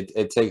with that.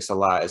 It takes a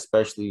lot,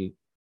 especially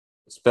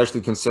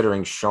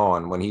considering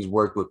Shawn, when he's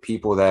worked with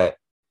people that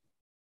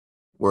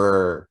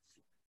were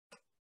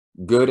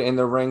good in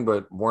the ring,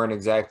 but weren't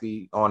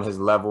exactly on his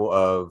level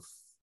of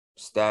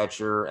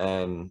stature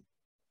and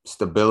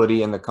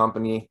stability in the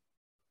company.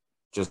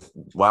 Just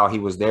while he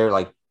was there,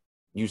 like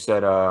you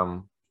said,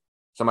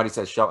 somebody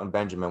said Shelton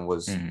Benjamin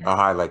was a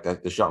highlight,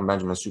 that the Shelton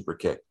Benjamin super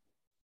kick.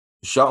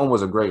 Shelton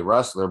was a great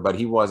wrestler, but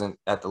he wasn't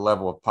at the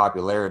level of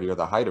popularity or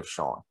the height of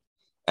Shawn,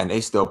 and they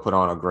still put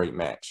on a great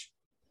match.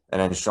 And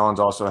then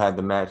Shawn's also had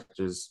the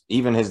matches,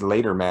 even his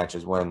later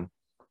matches, when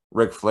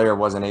Ric Flair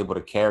wasn't able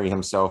to carry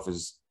himself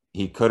as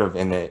he could have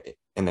in the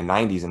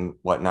 90s and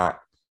whatnot.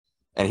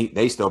 And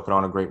they still put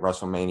on a great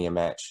WrestleMania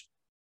match.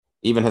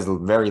 Even his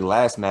very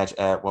last match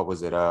at, what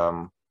was it?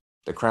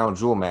 The Crown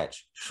Jewel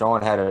match.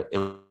 Shawn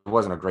it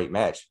wasn't a great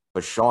match,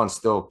 but Shawn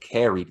still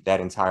carried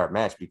that entire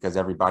match because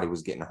everybody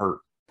was getting hurt.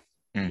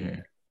 Mm-hmm.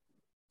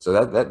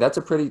 So that's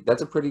a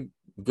pretty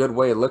good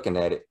way of looking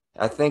at it.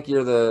 I think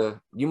you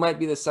might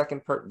be the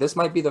second this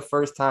might be the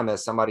first time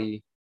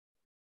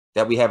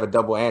that we have a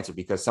double answer,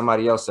 because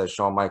somebody else said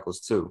Shawn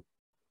Michaels too,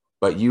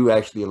 but you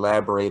actually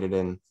elaborated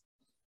and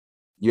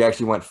you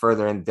actually went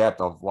further in depth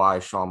of why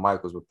Shawn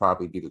Michaels would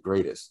probably be the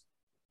greatest.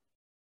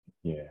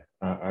 Yeah,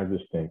 I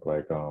just think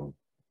like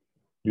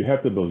you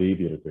have to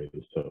believe you're the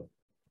greatest too,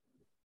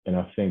 and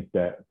I think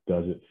that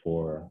does it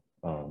for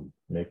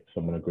make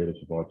someone the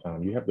greatest of all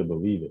time. You have to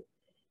believe it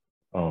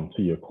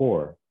to your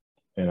core.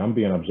 And I'm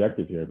being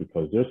objective here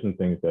because there's some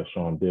things that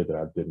Shawn did that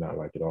I did not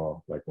like at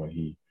all. Like when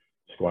he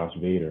squashed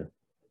Vader,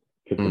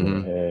 kicked him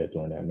in the head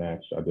during that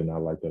match. I did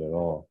not like that at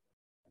all.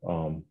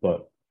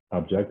 But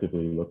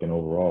objectively looking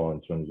overall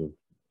in terms of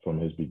from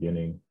his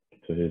beginning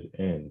to his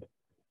end,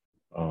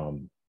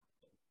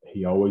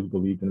 he always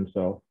believed in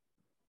himself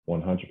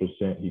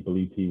 100%. He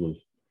believed he was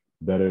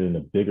better than the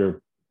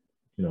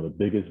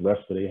biggest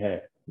wrestler they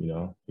had.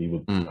 He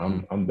was,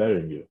 I'm better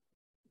than you.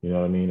 You know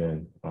what I mean?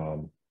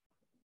 And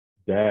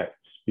that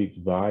speaks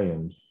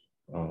volumes.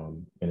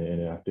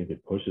 And I think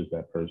it pushes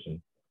that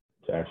person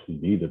to actually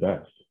be the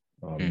best.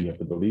 You have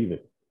to believe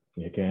it.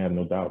 You can't have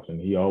no doubts.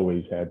 And he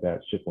always had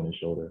that chip on his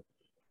shoulder.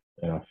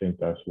 And I think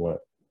that's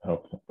what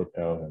helped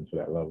propel him to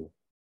that level.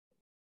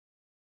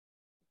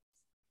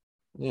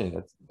 Yeah,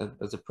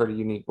 that's a pretty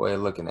unique way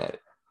of looking at it.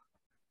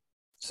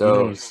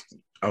 So,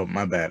 oh,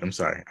 my bad. I'm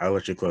sorry. I'll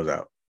let you close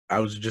out. I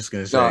was just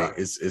gonna say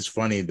it's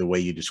funny the way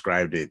you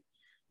described it.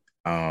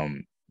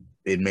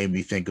 It made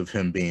me think of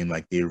him being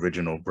like the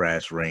original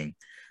brass ring,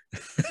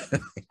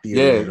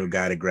 the original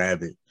guy to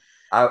grab it.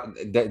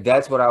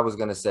 That's what I was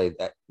gonna say.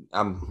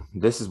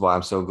 This is why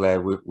I'm so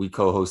glad we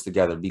co-host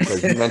together,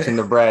 because you mentioned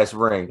the brass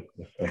ring.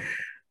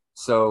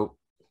 So,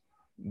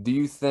 do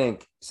you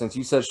think, since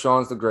you said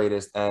Shawn's the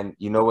greatest, and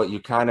you know what,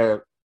 you kind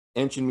of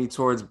inching me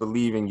towards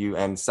believing you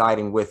and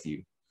siding with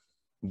you,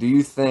 do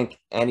you think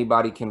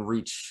anybody can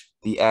reach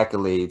the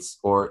accolades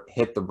or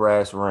hit the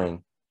brass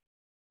ring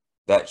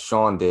that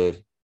Shawn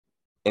did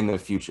in the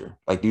future?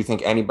 Like, do you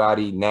think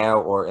anybody now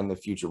or in the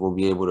future will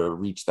be able to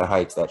reach the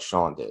heights that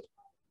Shawn did?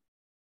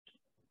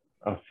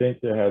 I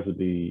think there has to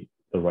be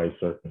the right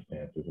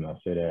circumstances, and I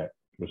say that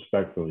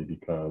respectfully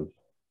because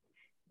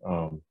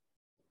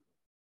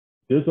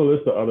there's a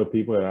list of other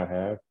people that I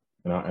have,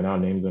 and I'll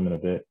name them in a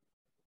bit.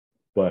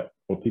 But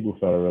what people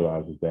fail to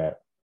realize is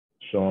that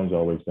Shawn's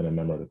always been a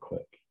member of the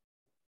clique.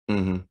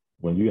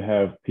 When you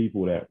have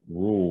people that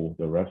rule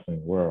the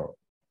wrestling world,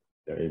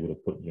 they're able to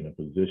put you in a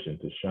position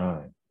to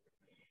shine.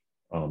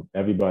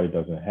 Everybody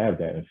doesn't have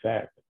that. In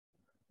fact,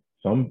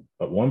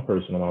 one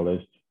person on my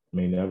list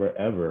may never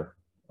ever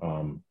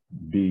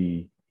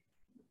be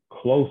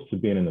close to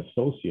being an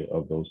associate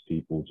of those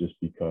people just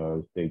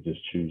because they just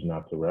choose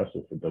not to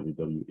wrestle for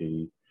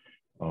WWE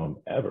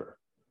ever.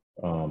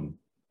 And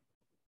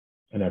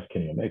that's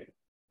Kenny Omega.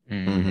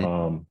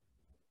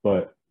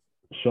 But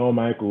Shawn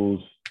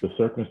Michaels, the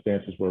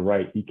circumstances were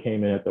right. He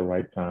came in at the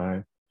right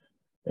time.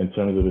 In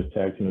terms of his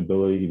tag team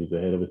ability, he was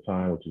ahead of his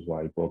time, which is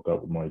why he broke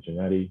up with Marty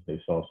Jannetty.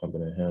 They saw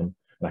something in him.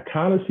 And I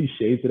kind of see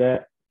shades of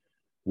that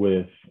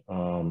with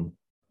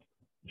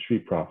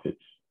Street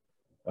Profits.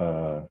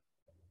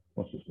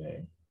 What's his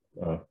name?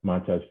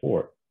 Montez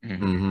Ford.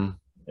 And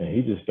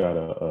he just got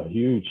a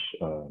huge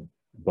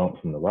bump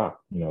from The Rock,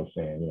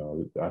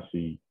 saying, I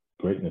see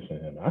greatness in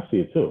him. I see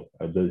it too.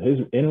 His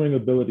in-ring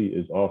ability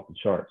is off the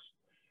charts.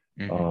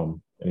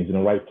 And he's in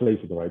the right place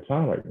at the right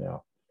time right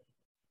now.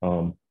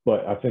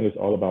 But I think it's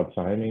all about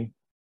timing.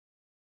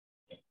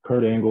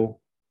 Kurt Angle,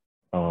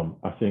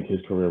 I think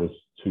his career was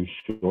too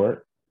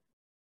short.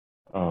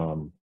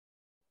 Of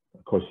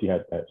course, he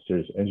had that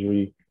serious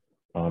injury,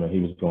 and he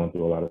was going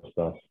through a lot of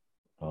stuff,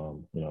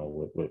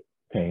 with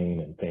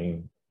pain,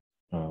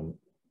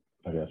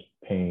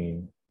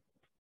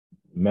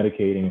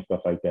 medicating and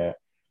stuff like that.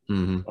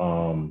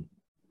 So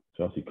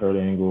I see Kurt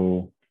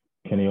Angle,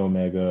 Kenny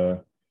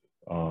Omega,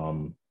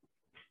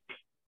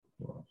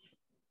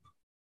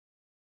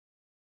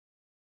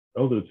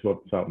 those are the two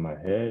off the top of my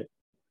head.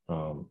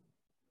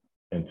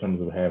 In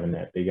terms of having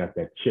that, they got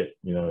that chip,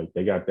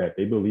 they got that,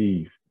 they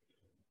believe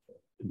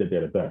that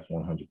they're the best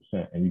 100%.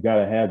 And you got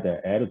to have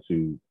that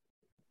attitude,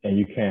 and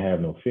you can't have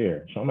no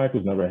fear. Shawn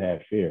Michaels never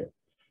had fear.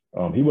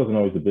 He wasn't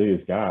always the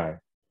biggest guy,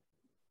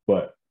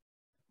 but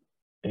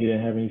he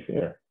didn't have any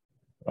fear.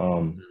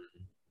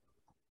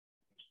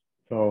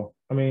 So,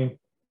 I mean,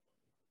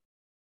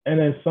 and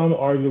then some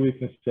arguably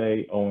can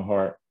say Owen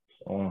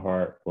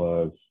Hart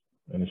was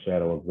in the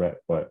shadow of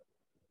Bret, but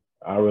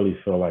I really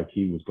feel like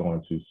he was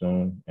going too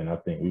soon. And I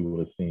think we would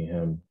have seen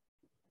him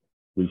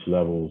reach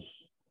levels,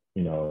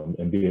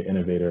 and be an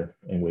innovator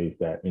in ways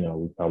that,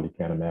 we probably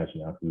can't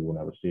imagine now because we will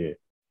never see it.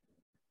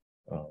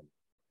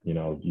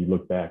 You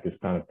look back, it's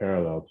kind of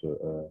parallel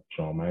to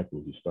Shawn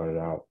Michaels. He started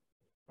out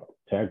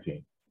tag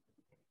team.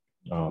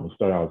 He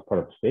started out as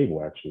part of a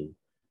stable, actually.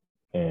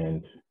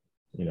 And,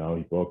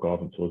 he broke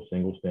off into a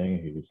singles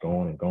thing. He was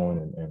going and going,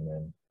 and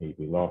then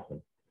we lost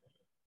him.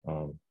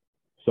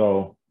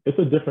 So it's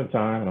a different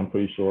time. And I'm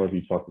pretty sure if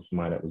you talk to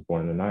somebody that was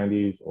born in the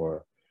 90s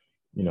or,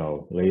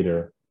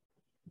 later,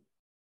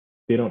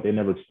 they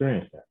never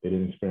experienced that. They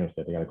didn't experience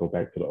that. They got to go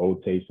back to the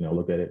old tapes and they'll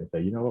look at it and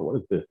say, you know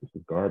what is this? This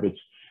is garbage.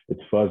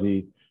 It's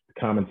fuzzy. The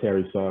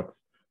commentary sucks.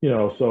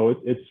 So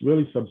it's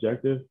really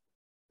subjective.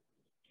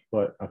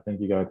 But I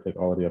think you got to take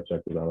all of the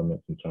objective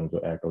elements in terms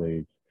of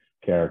accolades,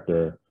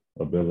 character,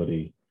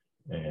 ability.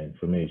 And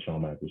for me,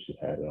 Shawn Michaels just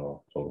had it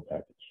all, total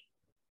package.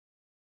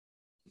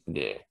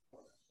 Yeah.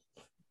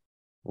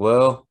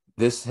 Well,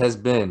 this has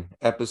been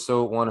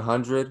episode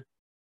 100.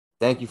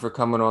 Thank you for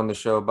coming on the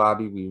show,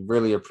 Bobby. We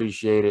really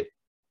appreciate it.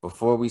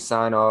 Before we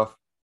sign off,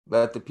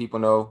 let the people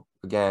know,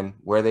 again,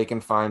 where they can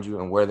find you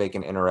and where they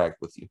can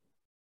interact with you.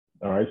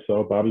 All right,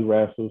 so Bobby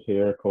Rassles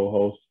here,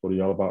 co-host for the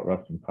All About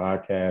Wrestling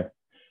podcast.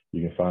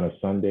 You can find us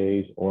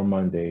Sundays or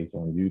Mondays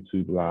on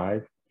YouTube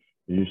Live.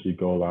 We usually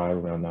go live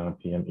around 9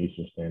 p.m.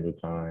 Eastern Standard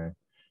Time.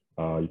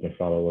 You can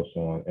follow us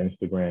on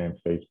Instagram,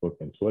 Facebook,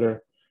 and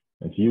Twitter.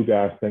 And to you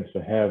guys, thanks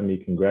for having me.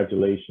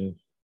 Congratulations.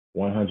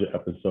 100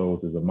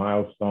 episodes is a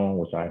milestone,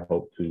 which I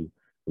hope to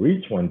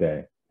reach one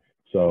day.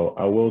 So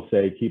I will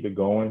say, keep it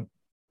going.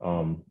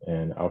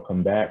 And I'll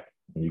come back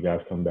when you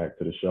guys come back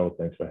to the show.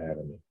 Thanks for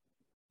having me.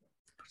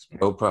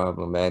 No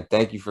problem, man.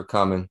 Thank you for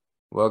coming.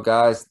 Well,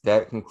 guys,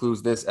 that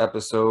concludes this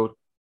episode.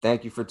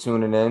 Thank you for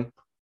tuning in.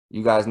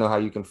 You guys know how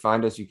you can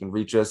find us. You can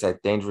reach us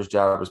at Dangerous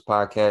Jobbers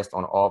Podcast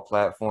on all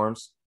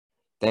platforms.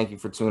 Thank you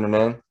for tuning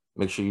in.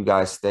 Make sure you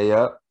guys stay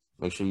up.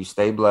 Make sure you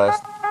stay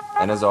blessed.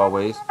 And as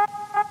always,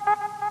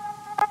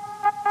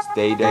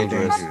 stay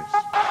dangerous.